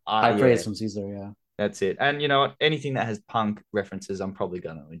bar. High yeah, praise from Caesar, yeah. that's it. And you know what? Anything that has punk references, I'm probably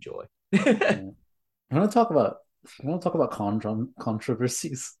going to enjoy. Yeah. I want to talk about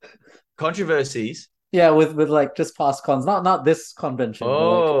controversies. Controversies. Yeah, with like just past cons, not this convention, but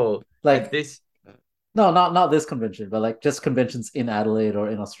Oh, at like this. no, not this convention, but like just conventions in Adelaide or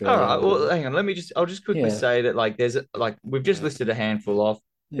in All Australia right. or Well, whatever. hang on. I'll just quickly Yeah, say that like there's like we've just listed a handful of.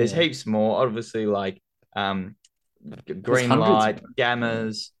 There's yeah. heaps more. Obviously, like um, There's green hundreds light, more. Yeah.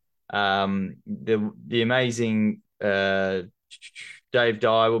 gammas, the amazing Dave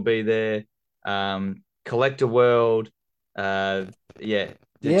Dye will be there. Collector World. Uh, yeah,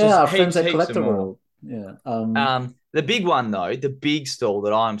 Yeah, just our friends at heaps and Collector more. World. Yeah. The big one though, the big stall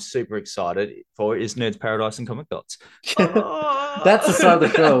that I'm super excited for is Nerds Paradise and Comic Dots. That's the start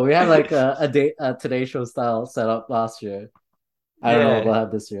of the Oh! show. We had like a Today Show style set up last year. I don't know what Yeah, we'll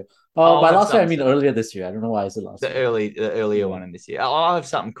have this year. Oh, I'll by have last year I something mean set up. earlier this year. I don't know why I said last year. The earlier Yeah, one in this year. I'll have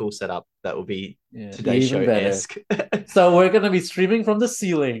something cool set up that will be yeah, Today Show even better. esque. So we're gonna be streaming from the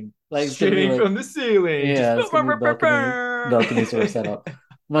ceiling. Like it's gonna be Streaming like, from the ceiling. Just yeah, it's gonna be balcony sort of setup. Oh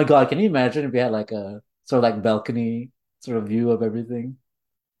my God, can you imagine if we had like a sort of like balcony sort of view of everything?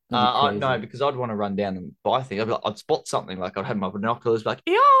 That'd be No, crazy. because I'd want to run down and buy things. I'd spot something like I'd have my binoculars, like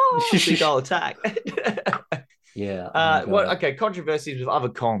yeah, seagull attack. Yeah, oh my What? God. Okay, controversies with other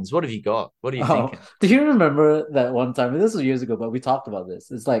cons. What have you got? What are you Oh, thinking? do you remember that one time? This was years ago, but we talked about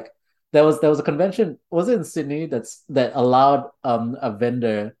this. It's like there was a convention, was it in Sydney that allowed a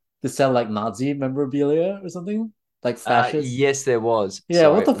vendor to sell like Nazi memorabilia or something? Like fascist? Yes, there was. Yeah,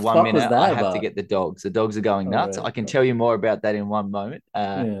 what Sorry, the one fuck was minute. I that have to about? get the dogs. The dogs are going All nuts. right. I can tell you more about that in one moment.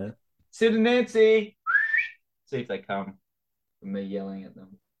 Yeah. Sid and Nancy. See if they come from me yelling at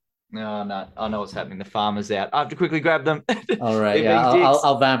them. No, no, I know what's happening. The farmer's out. I have to quickly grab them. All right. They're Yeah, being dicks.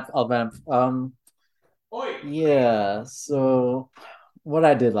 I'll vamp. I'll vamp. Oi. Yeah. So what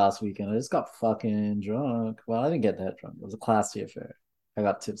I did last weekend, I just got fucking drunk. Well, I didn't get that drunk. It was a classy affair. I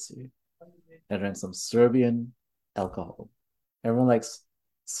got tipsy. I drank some Serbian alcohol. Everyone likes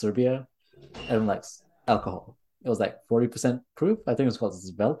Serbia. Everyone likes alcohol. It was like 40% proof. I think it was called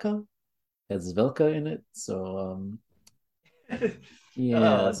Zvelka. It has Zvelka in it. So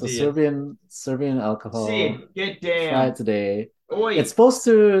yeah, Oh so dear. Serbian alcohol. Sid, get Try it down. today. It's Oi. supposed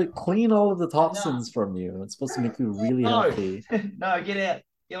to clean all of the Enough. toxins from you. It's supposed to make you really No. healthy. No, get out.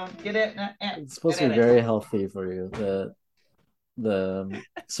 Get out. No, out. It's Get supposed to out be of there. very healthy for you. The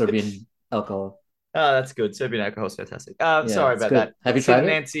Serbian alcohol. Oh, that's good. Serbian alcohol is fantastic. Yeah, Sorry it's about good. that. Have you Sid tried and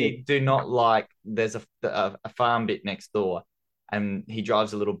it? It's Nancy good. do not like. There's a farm bit next door, and he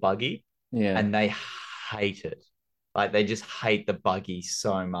drives a little buggy, Yeah. and they hate it. Like they just hate the buggy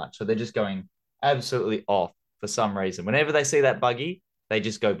so much. So they're just going absolutely off for some reason. Whenever they see that buggy, they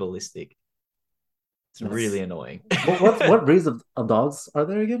just go ballistic. It's really That's annoying. what breeds of dogs are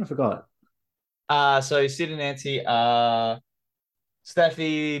there again? I forgot. So Sid and Nancy are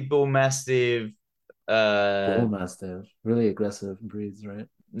Staffy, Bull Mastiff. Bull Mastiff. Really aggressive breeds, right?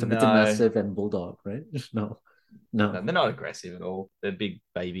 Tibetan No, Mastiff and Bulldog, right? No. no, No. they're not aggressive at all. They're big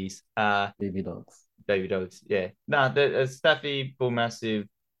babies. Baby dogs. Baby dogs. Yeah. No, they're Staffy, Bull Mastiff.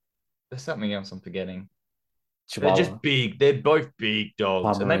 There's something else I'm forgetting. They're just Chihuahua. big. They're both big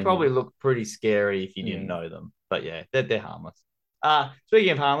dogs, and they probably Pomeranian. look pretty scary if you didn't Yeah. know them. But yeah, they're harmless.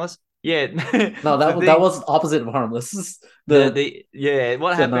 Speaking of harmless, yeah, No, the that thing, was opposite of harmless. the the yeah,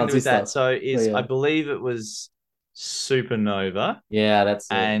 what the happened Nazi with that? stuff. So But is I yeah. believe it was Supernova, Yeah, that's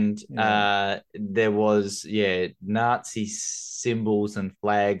it. and Yeah. there was Nazi symbols and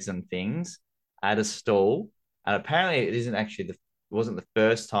flags and things at a stall, and apparently it isn't actually the it wasn't the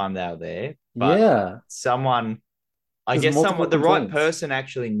first time they were there, but Yeah. someone I There's guess multiple someone, the right complaints. person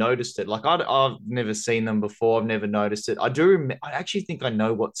actually noticed it. Like I've never seen them before. I've never noticed it. I actually think I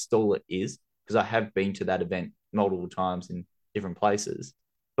know what stall it is because I have been to that event multiple times in different places.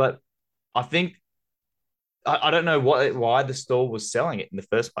 But I think I don't know why the stall was selling it in the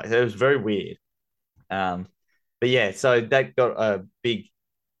first place. It was very weird. Um, but yeah, so that got a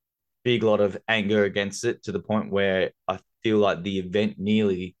big lot of anger against it to the point where I feel like the event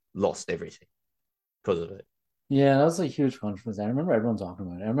nearly lost everything because of it. Yeah, that was a huge controversy. I remember everyone talking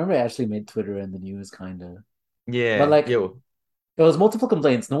about it. I remember it actually made Twitter and the news kind of. But Yeah, like yeah. Well, it was multiple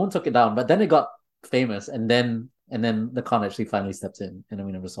complaints. No one took it down, but then it got famous, and then the con actually finally stepped in, and then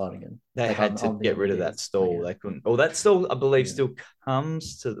we never saw it again. they Like had to on the get early rid of that days. But stall. yeah, They couldn't. Well, that stall, I believe, yeah, still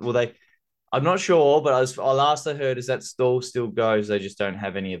comes to. Well, they. I'm not sure, but last I heard is that stall still goes. They just don't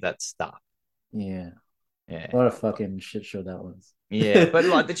have any of that stuff. yeah. Yeah, What a fucking shit show that was. yeah. But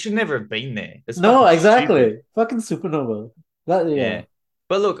like, it should never have been there. It's No, fucking stupid. exactly. Fucking Supernova. That yeah, Yeah.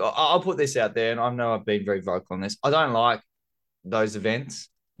 But look, I'll put this out there, and I know I've been very vocal on this. I don't like those events,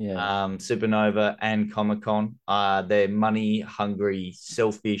 yeah, Supernova and Comic Con. They're money hungry,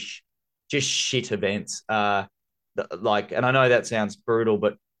 selfish, just shit events. Like, and I know that sounds brutal,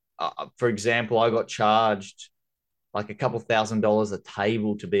 but for example, I got charged like a couple $1,000 a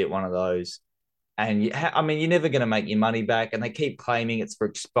table to be at one of those. And I mean, you're never going to make your money back. And they keep claiming it's for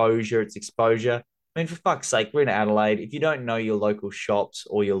exposure. It's exposure. I mean, for fuck's sake, we're in Adelaide. If you don't know your local shops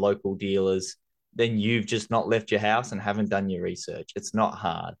or your local dealers, then you've just not left your house and haven't done your research. It's not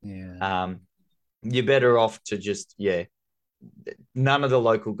hard. yeah, Um, you're better off to just, yeah. None of the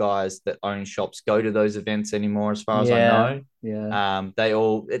local guys that own shops go to those events anymore, as far as I yeah, know. yeah. They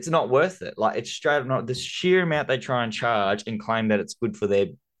all, it's not worth it. Like it's straight up not the sheer amount they try and charge and claim that it's good for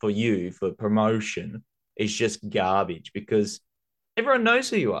you for promotion is just garbage because everyone knows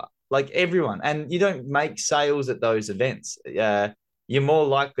who you are, like everyone, and you don't make sales at those events. You're more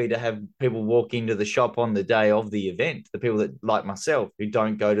likely to have people walk into the shop on the day of the event. The people that like myself who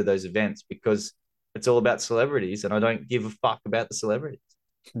don't go to those events because it's all about celebrities, and I don't give a fuck about the celebrities.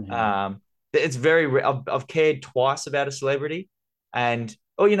 Yeah. Um, it's very. I've cared twice about a celebrity, and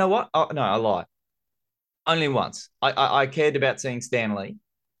oh, you know what? Oh, no, I lie. Only once. I cared about seeing Stanley,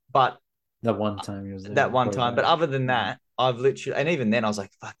 but That one time he was there that one before he time. But died. other than Yeah, that, I've literally, and even then, I was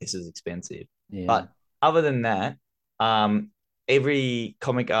like, "Fuck, this is expensive." yeah. But other than that, um, every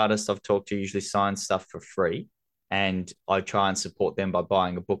comic artist I've talked to usually signs stuff for free, and I try and support them by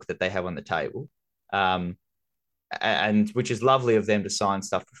buying a book that they have on the table. Um, and which is lovely of them to sign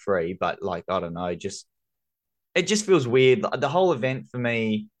stuff for free, but like I don't know, just it just feels weird. The whole event for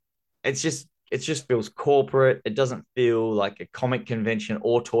me, it just feels corporate. It doesn't feel like a comic convention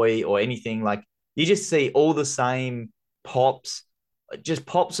or toy or anything. Like you just see all the same pops, just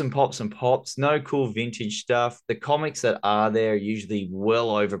pops and pops and pops. No cool vintage stuff. The comics that are there are usually well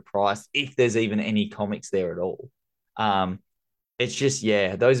overpriced, if there's even any comics there at all. Um, it's just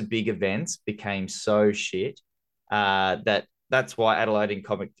yeah, those big events became so shit that's why Adelaide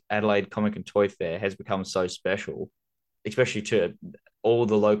Comic and Toy Fair has become so special, especially to all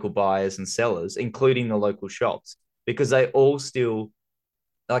the local buyers and sellers, including the local shops, because they all still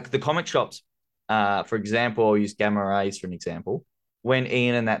like the comic shops. For example, I'll use Gamma Rays for an example. When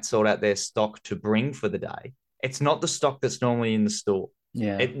Ian and that sort out their stock to bring for the day, it's not the stock that's normally in the store.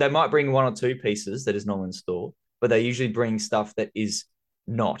 Yeah. They might bring one or two pieces that is normally in the store, but they usually bring stuff that is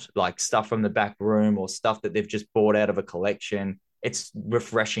not like stuff from the back room or stuff that they've just bought out of a collection. It's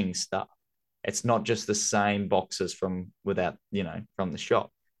refreshing stuff. It's not just the same boxes from without, from the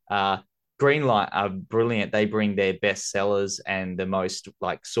shop. Uh, Greenlight are brilliant. They bring their best sellers and the most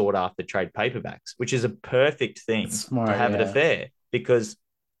like sought after trade paperbacks, which is a perfect It's thing to smart, have at a yeah. fair because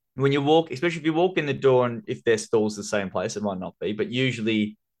when you walk, especially if you walk in the door and if their stall's the same place, it might not be, but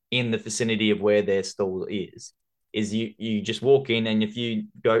usually in the vicinity of where their stall is you just walk in and if you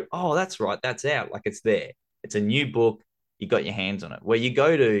go, oh, that's right, that's out, like it's there. It's a new book, you got your hands on it. Where you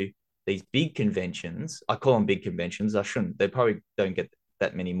go to these big conventions, I call them big conventions. I shouldn't. They probably don't get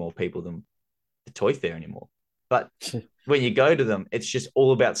that many more people than the Toy Fair anymore. But when you go to them, it's just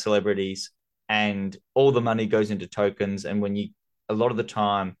all about celebrities and all the money goes into tokens. And a lot of the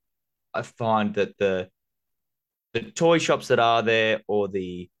time, I find that the toy shops that are there or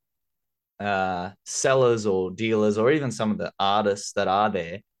the sellers or dealers or even some of the artists that are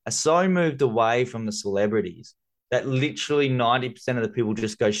there are so moved away from the celebrities that literally 90% of the people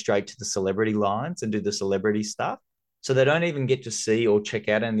just go straight to the celebrity lines and do the celebrity stuff. So they don't even get to see or check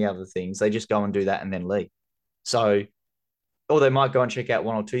out any other things. They just go and do that and then leave. So, or they might go and check out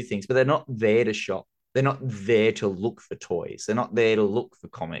one or two things, but they're not there to shop. They're not there to look for toys. They're not there to look for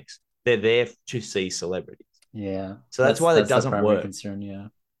comics. They're there to see celebrities. Yeah, So that's why that that's the doesn't primary work. concern. Yeah.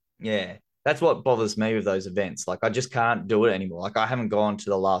 Yeah. That's what bothers me with those events. Like I just can't do it anymore. Like I haven't gone to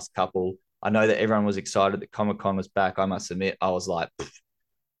the last couple. I know that everyone was excited that Comic Con was back. I must admit, I was like,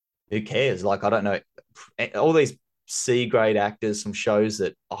 who cares? Like I don't know. All these C grade actors from shows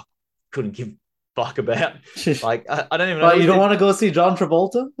that I couldn't give a fuck about. Like I don't even know Well, who you don't it. want to go see John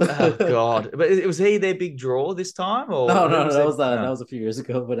Travolta? Oh God! But was he their big draw this time, or No, who no, was that it? was that No. was a few years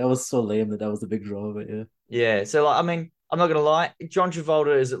ago, but that was so lame that that was the big draw. But yeah, Yeah. So like, I mean, I'm not gonna lie. John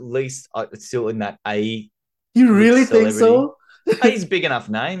Travolta is at least still in that A you really list think celebrity. so? He's a big enough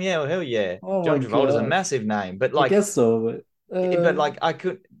name. Yeah, well, hell yeah. Oh my John Travolta's a gosh, massive name, but I guess so. but like I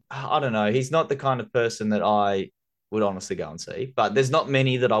could, I don't know. He's not the kind of person that I would honestly go and see. But there's not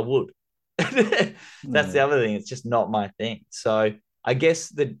many that I would. That's the Yeah, other thing. It's just not my thing. So I guess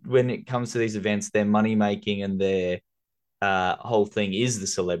that when it comes to these events, their money making and their whole thing is the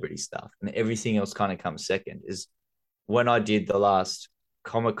celebrity stuff, and everything else kind of comes second. Is when I did the last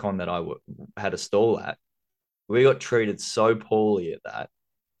Comic Con that had a stall at, we got treated so poorly at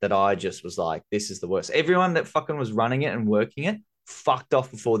that I just was like, this is the worst. Everyone that fucking was running it and working it fucked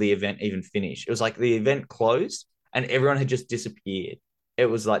off before the event even finished. It was like the event closed and everyone had just disappeared. It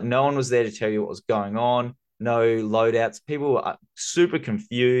was like no one was there to tell you what was going on, no loadouts. People were super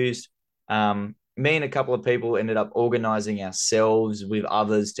confused. Me and a couple of people ended up organizing ourselves with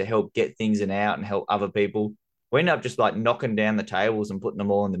others to help get things in out and help other people. We ended up just like knocking down the tables and putting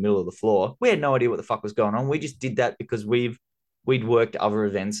them all in the middle of the floor. We had no idea what the fuck was going on. We just did that because we'd worked other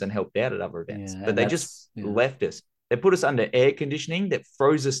events and helped out at other events, yeah, but and they just that's yeah, left us. They put us under air conditioning that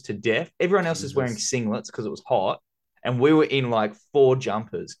froze us to death. Everyone else is wearing Jesus. singlets because it was hot, and we were in like 4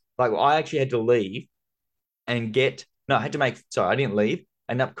 jumpers. Like I actually had to leave and get no, I had to make sorry, I didn't leave.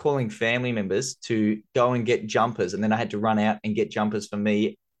 I ended up calling family members to go and get jumpers, and then I had to run out and get jumpers for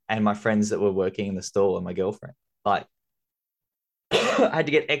me and my friends that were working in the store and my girlfriend. Like I had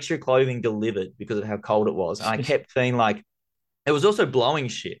to get extra clothing delivered because of how cold it was. And I kept feeling like it was also blowing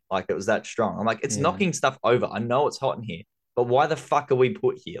shit. Like it was that strong. I'm like, it's Yeah. knocking stuff over. I know it's hot in here, but why the fuck are we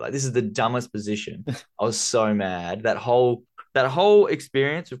put here? Like this is the dumbest position. I was so mad. That whole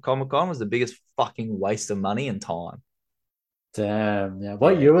experience with Comic Con was the biggest fucking waste of money and time. Damn. Yeah.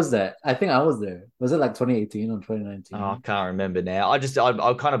 What Yeah. year was that? I think I was there. Was it like 2018 or Oh, I 2019? can't remember now. I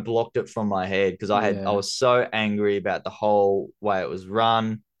kind of blocked it from my head because I Yeah. was so angry about the whole way it was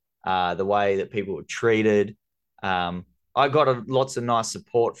run, the way that people were treated. I got lots of nice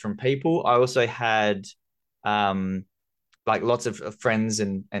support from people. I also had um, like lots of friends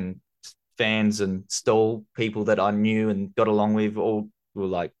and fans and stall people that I knew and got along with. All were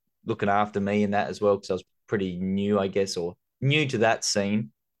like looking after me and that as well because I was pretty new, I guess, or new to that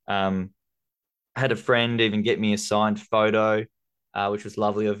scene. Um, had a friend even get me a signed photo, which was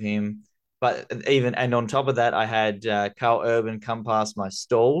lovely of him. But even and on top of that, I had Carl Urban come past my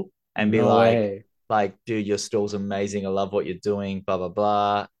stall and be No way. like, dude, your stall's amazing. I love what you're doing. Blah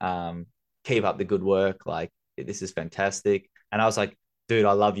blah blah. Keep up the good work. Like this is fantastic. And I was like, dude,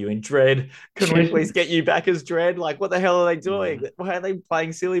 I love you in Dread. Can we please get you back as Dread? Like, what the hell are they doing? Yeah. Why are they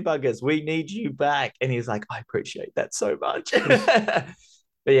playing silly buggers? We need you back. And he's like, I appreciate that so much.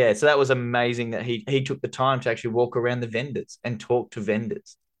 But yeah, so that was amazing that he took the time to actually walk around the vendors and talk to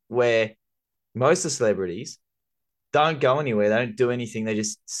vendors, where most of the celebrities don't go anywhere. They don't do anything. They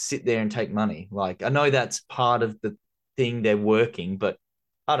just sit there and take money. Like I know that's part of the thing they're working, but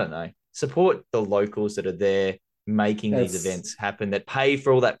I don't know. Support the locals that are there making these That's events happen that pay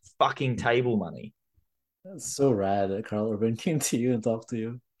for all that fucking table money. that's so rad that Carl Urban came to you and talked to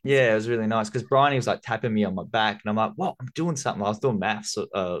you. That's Yeah, it was really nice because Brian he was like tapping me on my back, and I'm like, "What? I'm doing something." I was doing maths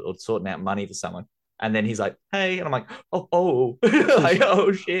or sorting out money for someone, and then he's like, "Hey," and I'm like, "Oh, like,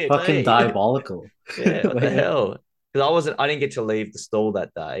 oh shit, fucking hey, diabolical. yeah, what But the yeah. hell?" Because I didn't get to leave the stall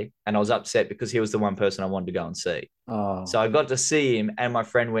that day, and I was upset because he was the one person I wanted to go and see. So Oh, I got to see him, and my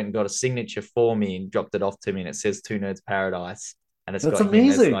friend went and got a signature for me and dropped it off to me, and it says Two Nerds Paradise, and it's that's got him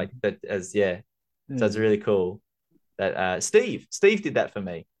as like amazing. that as yeah. So it's Yeah. really cool that Steve did that for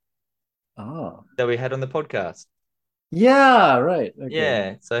me Oh. that we had on the podcast. Yeah, right. Okay.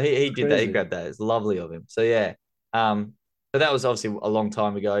 Yeah, so he It's did that. He crazy. grabbed that. It's lovely of him. So yeah, but that was obviously a long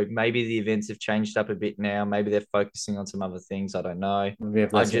time ago. Maybe the events have changed up a bit now. Maybe they're focusing on some other things. I don't know. We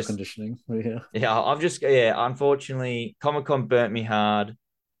have I less air just conditioning. But yeah. I've just Unfortunately, Comic Con burnt me hard.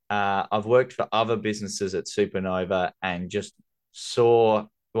 I've worked for other businesses at Supernova and just saw.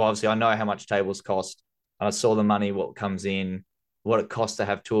 Well, obviously, I know how much tables cost, and I saw the money, what comes in, what it costs to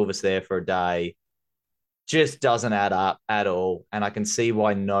have two of us there for a day just doesn't add up at all. And I can see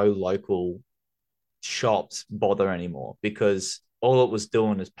why no local shops bother anymore because all it was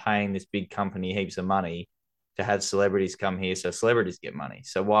doing is paying this big company heaps of money to have celebrities come here so celebrities get money.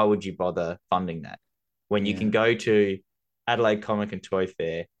 So why would you bother funding that when you Yeah. can go to Adelaide Comic and Toy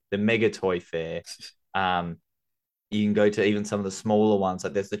Fair, the Mega Toy Fair? You can go to even some of the smaller ones.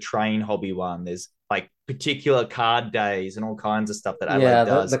 Like there's the train hobby one. There's like particular card days and all kinds of stuff that Adelaide Yeah,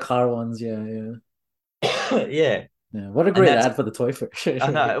 the does. car ones, yeah, yeah. Yeah. Yeah. What a And great that's, ad for the toy fair. I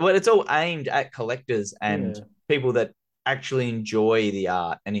Like, know, well, it's all aimed at collectors and yeah, people that actually enjoy the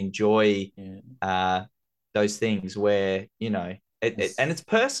art and enjoy yeah. uh, those things where, you know, and It's,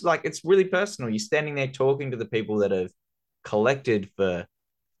 it's like it's really personal. You're standing there talking to the people that have collected for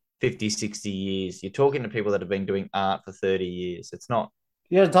 50, 60 years. You're talking to people that have been doing art for 30 years. It's not,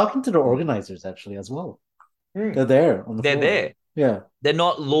 yeah, talking to the organizers actually as well. They're there on the they're floor. there. Yeah. They're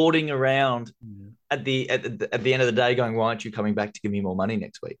not lording around Yeah. at the end of the day going, why aren't you coming back to give me more money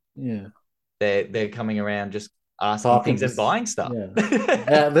next week? Yeah. They're coming around just asking Talking things and just buying stuff. yeah.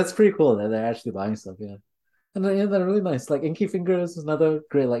 Yeah, that's pretty cool that they're actually buying stuff, yeah. And yeah, they're really nice. Like Inky Fingers is another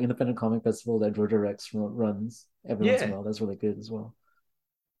great like independent comic festival that Georgia Rex runs every once in a Yeah. while. That's really good as well.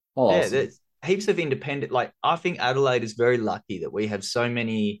 All Yeah, awesome. there's heaps of independent. Like I think Adelaide is very lucky that we have so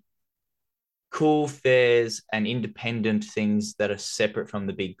many cool fairs and independent things that are separate from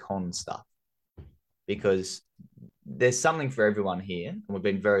the big con stuff because there's something for everyone here, and we've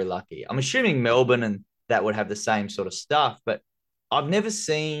been very lucky. I'm assuming Melbourne and that would have the same sort of stuff, but I've never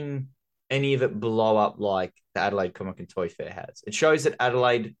seen any of it blow up like the Adelaide Comic and Toy Fair has. It shows that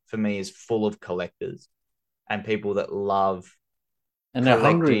Adelaide, for me, is full of collectors and people that love And they're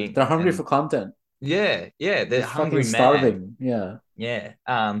hungry. collecting. They're hungry And for content. yeah, They're they're fucking hungry mad. starving. Yeah. Yeah.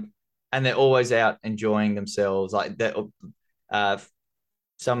 And they're always out enjoying themselves. Like that, uh,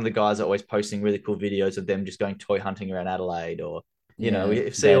 some of the guys are always posting really cool videos of them just going toy hunting around Adelaide, or Yeah.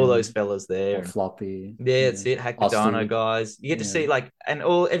 we see all those Ben fellas there. and And Floppy. yeah, Yeah. it's it. Hack the Dino Ostu. guys. You get to Yeah. see like, and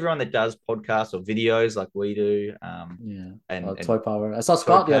all everyone that does podcasts or videos like we do. Yeah. And Toy Power. I saw Toy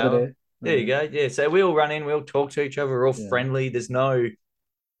Scott the other Power. day. There you Yeah. go. Yeah. So we all run in, we all talk to each other. We're all Yeah. friendly. There's no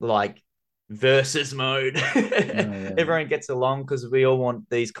like versus mode. Oh, yeah. Everyone gets along because we all want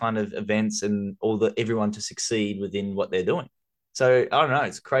these kind of events and everyone to succeed within what they're doing. So I don't know.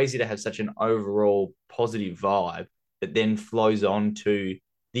 It's crazy to have such an overall positive vibe that then flows on to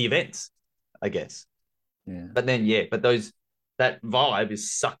the events, I guess. Yeah. But then that vibe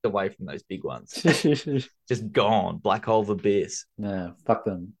is sucked away from those big ones. Just gone. Black hole of abyss. Nah, fuck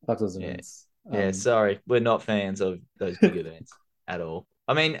them. Fuck those Yeah. events. Yeah, sorry. We're not fans of those big events at all.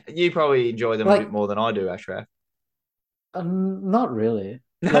 I mean, you probably enjoy them a like bit more than I do, Ashraf. not really.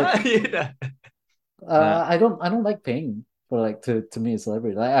 Like You know. Nah. I don't like paying for like to meet a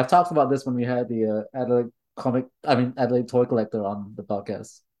celebrity. Like I've talked about this when we had the Adelaide Toy Collector on the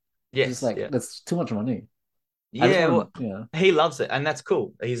podcast. It's just Yes, like yeah. that's too much money. I just Yeah, want well, yeah. he loves it, and that's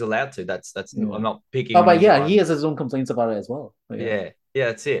cool. He's allowed to. That's Yeah. I'm not picking Oh, on but his yeah, he one. has his own complaints about it as well. But yeah. Yeah,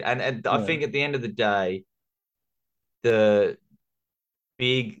 that's it. And I Yeah. think at the end of the day, the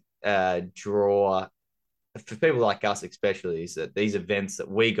big draw for people like us, especially, is that these events that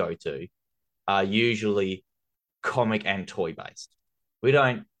we go to are usually comic and toy based. We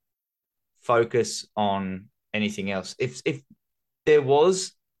don't focus on anything else. If there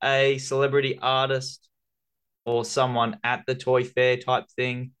was a celebrity artist or someone at the toy fair type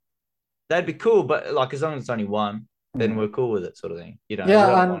thing, that'd be cool. But like as long as it's only one, then Yeah. we're cool with it, sort of thing. You know, we Yeah,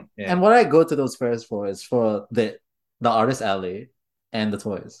 don't and want and what I go to those fairs for is for the artist alley and the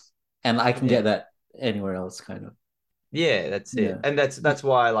toys. And I can get that anywhere else, kind of. Yeah, that's it. Yeah. And that's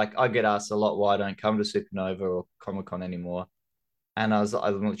why like I get asked a lot why I don't come to Supernova or Comic Con anymore. And I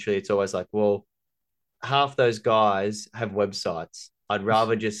literally it's always like, well, half those guys have websites. I'd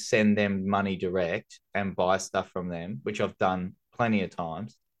rather just send them money direct and buy stuff from them, which I've done plenty of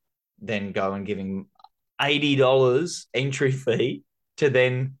times, than go and giving $80 entry fee to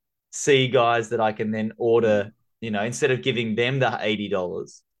then see guys that I can then order, you know, instead of giving them the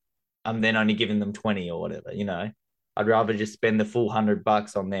 $80, I'm then only giving them 20 or whatever, you know. I'd rather just spend the full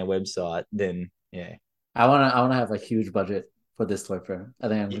 $100 on their website than yeah. I wanna have a huge budget for this toy fair. I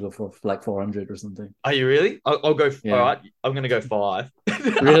think I'm gonna go for like 400 or something. Are you really? I'll go. Yeah. All right, I'm gonna go 5.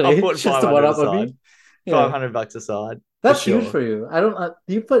 Really? I'll put Just to 500 one up on aside. me? Yeah. $500 aside. That's sure. huge for you. I don't.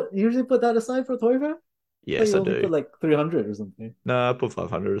 You usually put that aside for a toy fair? Yes, you I only do. Put like 300 or something. No, I put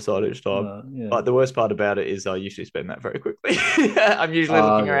 500 aside each time. Yeah. But the worst part about it is I usually spend that very quickly. I'm usually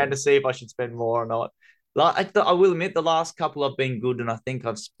looking around to see if I should spend more or not. Like I will admit, the last couple have been good, and I think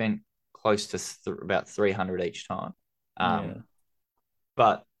I've spent close to about 300 each time.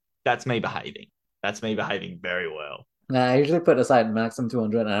 But that's me behaving. That's me behaving very well. Nah, I usually put aside maximum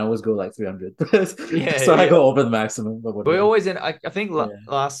 200, and I always go like 300. Yeah, so I go over the maximum. But we always I think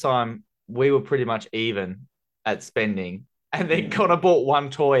last time we were pretty much even. at spending, and then Connor bought one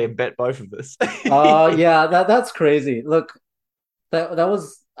toy and bet both of us. Yeah, that's crazy. Look, that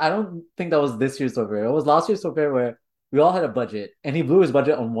was I don't think that was this year's Toy Fair. It was last year's Toy Fair where we all had a budget and he blew his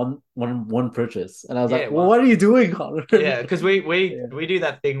budget on one purchase. And I was Yeah, like, well, one. what are you doing, Connor? Yeah, because we we Yeah. we do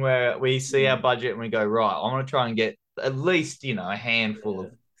that thing where we see our budget and we go, right, I want to try and get at least, a handful Yeah.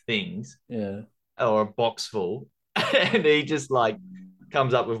 of things Yeah. or a box full. And he just like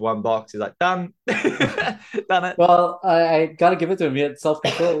comes up with one box. He's like, done. Done it. Well, I gotta give it to him. He had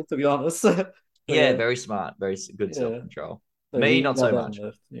self-control, to be honest. But Yeah, yeah, very smart, very good yeah. self-control. So Me, he not got so that in much.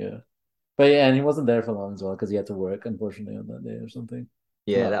 lift. Yeah. But yeah, and he wasn't there for long as well because he had to work, unfortunately, on that day or something.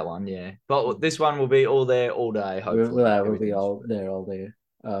 Yeah, But that one, yeah. But this one will be all there all day, hopefully. we'll be Everything's all there all day.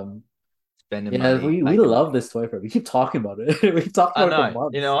 Um, spending yeah, money, we making love money. this toy fair. We keep talking about it. We've talked I about it for know.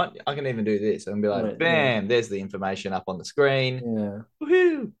 You know months. what? I can even do this and be like, Right, yeah, bam, there's the information up on the screen. yeah.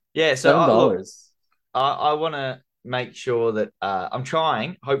 Woohoo. Yeah, so Seven look, dollars. I want to make sure that I'm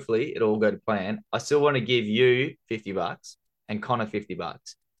trying. Hopefully, it'll all go to plan. I still want to give you $50 and Connor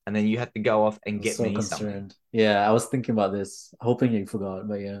 $50, and then you have to go off I and was get so me something. concerned. Yeah, I was thinking about this, hoping you forgot,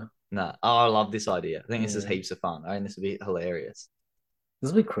 but yeah, Nah, oh, I love this idea. I think this is yeah. heaps of fun. I think this will be hilarious.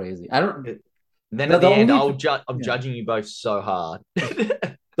 This will be crazy. I don't. Then The, at the the end, only I'm yeah, judging you both so hard.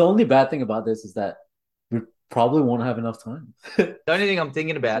 the only bad thing about this is that we probably won't have enough time. The only thing I'm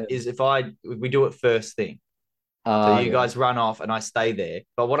thinking about Yeah. is if we do it first thing. So you Yeah. guys run off and I stay there.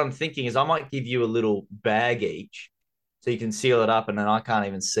 But what I'm thinking is I might give you a little bag each so you can seal it up and then I can't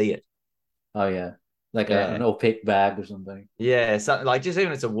even see it. Oh yeah. Like an Yeah. opaque bag or something. Yeah. Something like just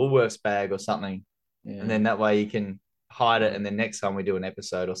even it's a Woolworths bag or something. And Yeah. then that way you can hide it. Yeah. And then next time we do an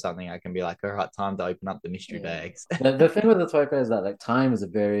episode or something, I can be like, all right, time to open up the mystery Yeah. bags. The thing with the toy fair is that like time is a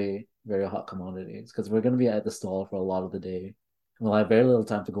very, very hot commodity. Because we're gonna be at the stall for a lot of the day. We'll have very little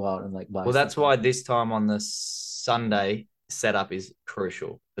time to go out and like buy Well, stuff. that's why this time on the Sunday setup is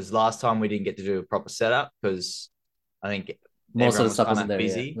crucial. Because last time we didn't get to do a proper setup because I think Most of everyone the was stuff kind isn't of there yet.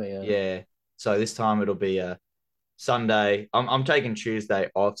 busy. But yeah. Yeah. So this time it'll be a Sunday. I'm taking Tuesday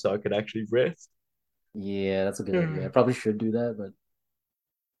off so I could actually rest. Yeah, that's a good idea. I probably should do that, but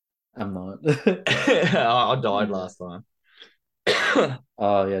I'm not. I died Yeah. last time.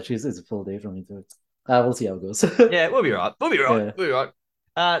 Oh yeah, Tuesday's a full day for me too. We'll see how it goes. Yeah, we'll be right. We'll be right. Yeah. We'll be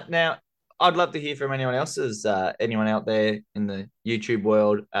right. Now I'd love to hear from anyone out there in the YouTube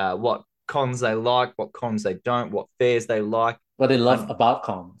world, what cons they like, what cons they don't, what fairs they like. But they love Um, about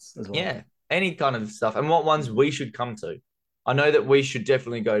cons as well. yeah, any kind of stuff, and what ones we should come to. I know that we should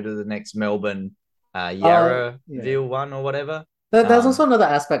definitely go to the next Melbourne Yeah. Yarraville one or whatever. There's also Um, another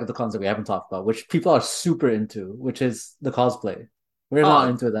aspect of the cons that we haven't talked about, which people are super into, which is the cosplay. We're not oh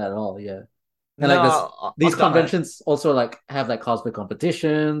into that at all, yeah. And no, like this, these I've done it. conventions also like have like cosplay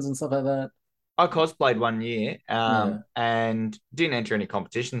competitions and stuff like that. I cosplayed one year, Yeah, and didn't enter any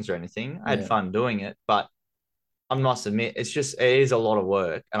competitions or anything. I had yeah, fun doing it, but I must admit, it is a lot of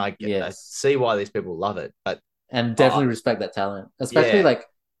work, and I yes. see why these people love it. But And uh, definitely respect that talent, especially yeah, like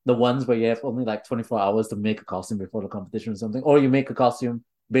the ones where you have only like 24 hours to make a costume before the competition or something, or you make a costume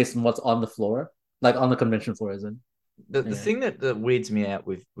based on what's on the floor, like on the convention floor, isn't? the Yeah. thing that weirds me out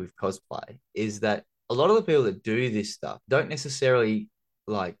with cosplay is that a lot of the people that do this stuff don't necessarily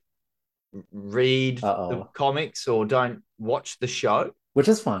like read the Uh-oh. comics or don't watch the show. Which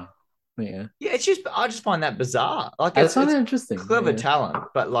is fine. Yeah. Yeah, I just find that bizarre. Like I just find it's it interesting. clever Yeah. talent,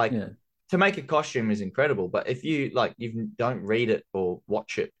 but like Yeah. to make a costume is incredible. But if you don't read it or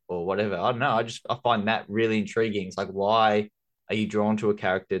watch it or whatever, I don't know. I find that really intriguing. It's like why are you drawn to a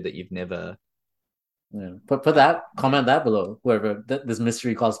character that you've never Yeah. Put that comment that below, whoever this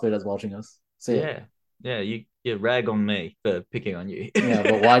mystery cosplayer that's watching us. Say it. yeah. Yeah, you rag on me for picking on you. Yeah,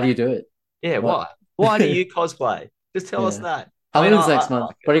 but why do you do it? Yeah, What? why? Why do you cosplay? Just tell us Yeah. that. I mean, Halloween's next I month.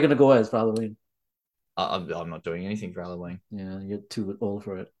 like What it. are you gonna go as for Halloween? I'm not doing anything for Halloween. Yeah, you're too old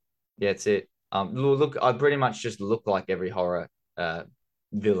for it. Yeah, it's it. Look, I pretty much just look like every horror uh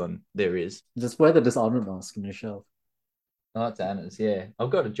villain there is. Just wear the Dishonored mask on your shelf. Oh, that's Anna's. Yeah, I've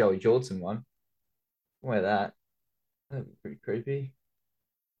got a Joey Jordison one. Wear that. That'd be pretty creepy.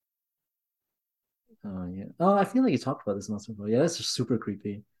 Oh yeah. Oh, I feel like you talked about this once before. Yeah, that's just super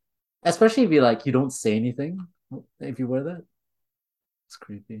creepy. Especially if you like you don't say anything if you wear that. It's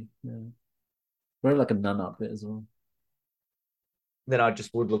creepy. Yeah. Wear like a nun outfit as well. Then I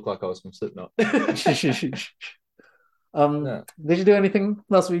just would look like I was from Slipknot. No. Did you do anything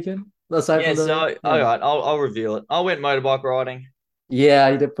last weekend aside Yeah, from so the all yeah? right, I'll reveal it. I went motorbike riding. Yeah,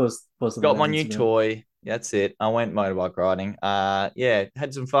 you did post on Got that my on new Instagram. toy. That's it. I went motorbike riding. Yeah,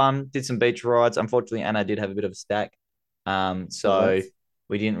 had some fun. Did some beach rides. Unfortunately, Anna did have a bit of a stack. The So what?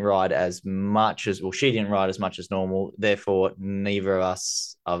 We didn't ride as much as well. She didn't ride as much as normal. Therefore, neither of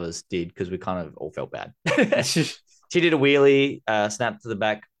us others did because we kind of all felt bad. She did a wheelie, snapped to the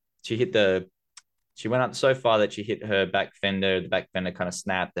back. She went up so far that she hit her back fender. The back fender kind of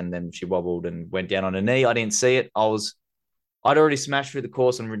snapped, and then she wobbled and went down on her knee. I didn't see it. I'd already smashed through the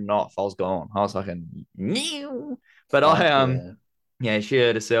course and ridden off. I was gone. I was like a new. But Fuck, yeah, she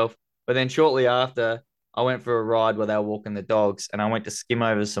hurt herself. But then shortly after, I went for a ride where they were walking the dogs, and I went to skim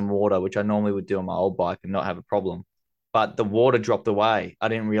over some water, which I normally would do on my old bike and not have a problem. But the water dropped away. I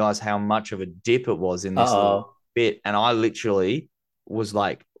didn't realize how much of a dip it was in this little bit, and I literally was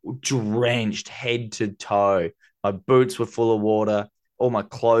like drenched head to toe. My boots were full of water. All my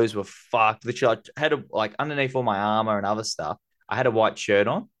clothes were fucked. Literally, I had like underneath all my armor and other stuff, I had a white shirt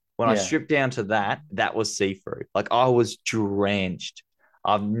on. When I stripped down to that was see-through. Like I was drenched.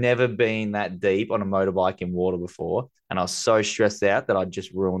 I've never been that deep on a motorbike in water before, and I was so stressed out that I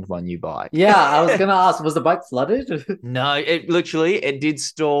just ruined my new bike. Yeah, I was gonna ask, was the bike flooded? No, it did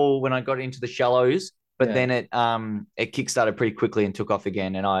stall when I got into the shallows, but then it kickstarted pretty quickly and took off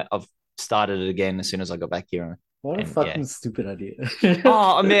again, and I've started it again as soon as I got back here. What a fucking stupid idea.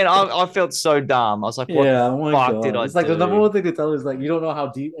 Oh man, I felt so dumb. I was like, what the fuck did I do? It's like the number one thing to tell is like you don't know how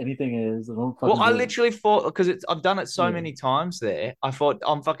deep anything is. Well, I literally thought because I've done it so many times there. I thought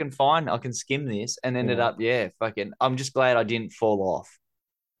I'm fucking fine. I can skim this, and ended up fucking. I'm just glad I didn't fall off.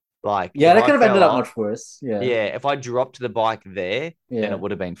 Like that could have ended up much worse. Yeah, if I dropped the bike there, then it would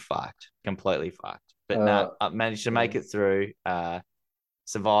have been fucked, completely fucked. But no, I managed to make it through.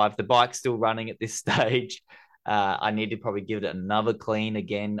 Survive. The bike's still running at this stage. I need to probably give it another clean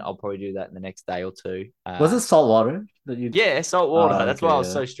again. I'll probably do that in the next day or two. Was it salt water that you? Yeah, salt water. That's why I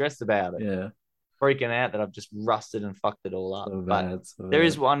was so stressed about it. Yeah, freaking out that I've just rusted and fucked it all up. But there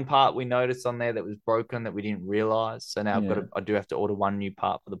is one part we noticed on there that was broken that we didn't realize. So now I do have to order one new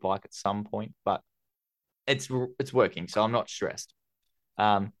part for the bike at some point, but it's working, so I'm not stressed.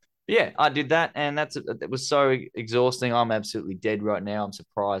 Yeah, I did that, and it was so exhausting. I'm absolutely dead right now. I'm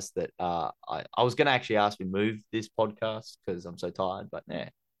surprised that I was going to actually ask me move this podcast because I'm so tired, but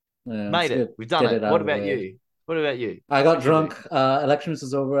made it. Good. We've done it. What about you? What about you? I got drunk. Elections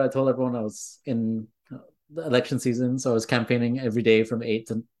was over. I told everyone I was in the election season, so I was campaigning every day from 8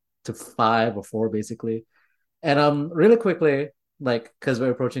 to 5 or 4 basically. And really quickly, like because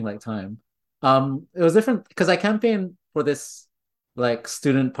we're approaching like time, it was different because I campaigned for this like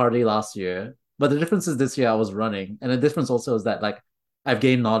student party last year, but the difference is this year I was running, and the difference also is that like I've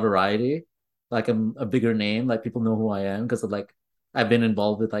gained notoriety, like I'm a bigger name, like people know who I am because of like I've been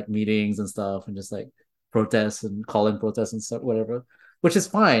involved with like meetings and stuff and just like protests and call in protests and stuff, whatever, which is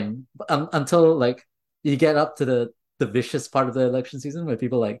fine until like you get up to the vicious part of the election season where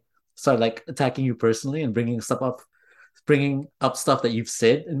people like start like attacking you personally and bringing up stuff that you've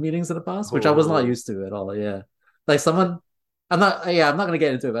said in meetings in the past, which I was not used to at all. Yeah, like someone. I'm not gonna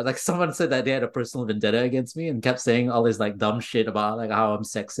get into it, but like someone said that they had a personal vendetta against me and kept saying all this like dumb shit about like how I'm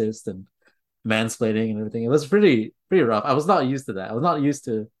sexist and mansplaining and everything. It was pretty rough. I was not used to that. I was not used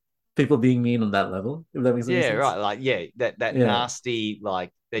to people being mean on that level. If that makes any sense. Right. Like that nasty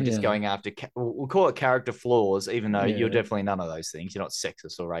like they're just going after. We'll call it character flaws, even though you're definitely none of those things. You're not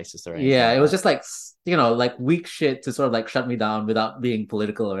sexist or racist or anything. Yeah, it was just like like weak shit to sort of like shut me down without being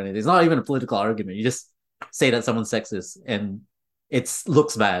political or anything. It's not even a political argument. You just say that someone's sexist and it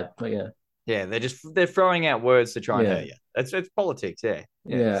looks bad, but they're throwing out words to try and hurt you. It's politics. And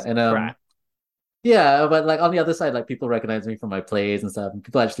crap. But like on the other side, like people recognize me for my plays and stuff, and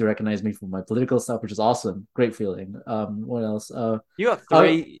people actually recognize me for my political stuff, which is awesome. Great feeling. What else? You got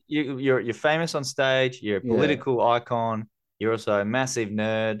 3. You're famous on stage. You're a political icon. You're also a massive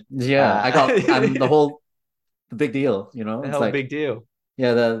nerd. I'm the big deal. The hell like, big deal.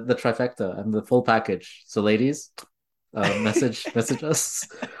 Yeah, the trifecta. I'm the full package. So ladies, message us.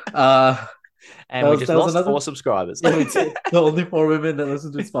 And we just lost 4 subscribers. The only 4 women that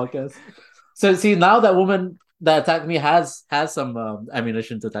listen to this podcast. So see, now that woman that attacked me has some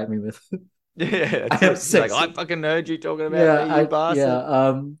ammunition to attack me with. I have 6. Like I fucking heard you talking about me, you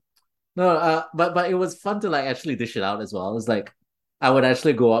bastard. But it was fun to like actually dish it out as well. It's like I would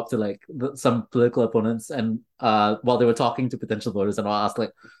actually go up to like some political opponents and while they were talking to potential voters, and I'll ask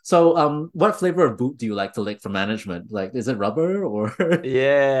like, so what flavor of boot do you like to lick for management? Like, is it rubber or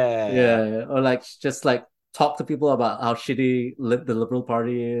or like just like talk to people about how shitty the Liberal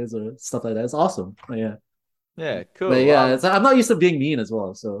Party is or stuff like that. It's awesome. Yeah, cool. But I'm not used to being mean as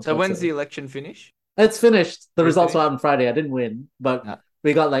well. So when's the election finish? It's finished. The results were out on Friday. I didn't win, but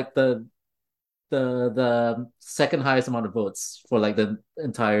we got like the second highest amount of votes for like the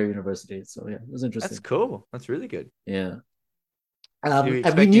entire university. So it was interesting. That's cool. That's really good. Yeah. You And we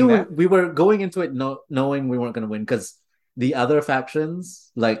expecting knew that? we were going into it knowing we weren't going to win because the other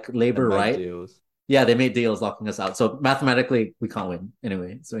factions, like They Labor made Right, deals. yeah, they made deals locking us out. So mathematically, we can't win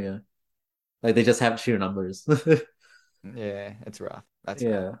anyway. So yeah, like they just have sheer numbers. Yeah, it's rough. That's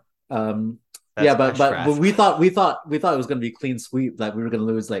rough. Yeah. Um. Yeah, That's but Ashraf. we thought it was gonna be clean sweep. Like we were gonna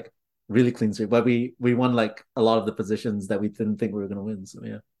lose like really clean sweep, but we won like a lot of the positions that we didn't think we were gonna win. So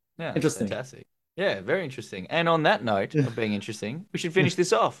yeah, Yeah, interesting. fantastic. Yeah, very interesting. And on that note of being interesting, we should finish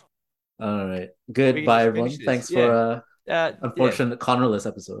this off. All right. We can Goodbye, just finish everyone. this. Thanks for Yeah. Yeah. unfortunate Connorless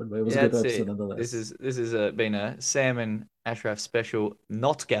episode, but it was a Yeah, good that's episode it. nonetheless. This has been a Sam and Ashraf special,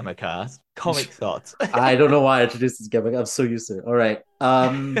 not Gamma Cast, comic thoughts. I don't know why I introduced this gimmick. I'm so used to it. All right.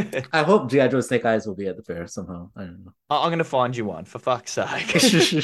 I hope G.I. Joe Snake Eyes will be at the fair somehow. I don't I'm gonna find you one for fuck's sake. know.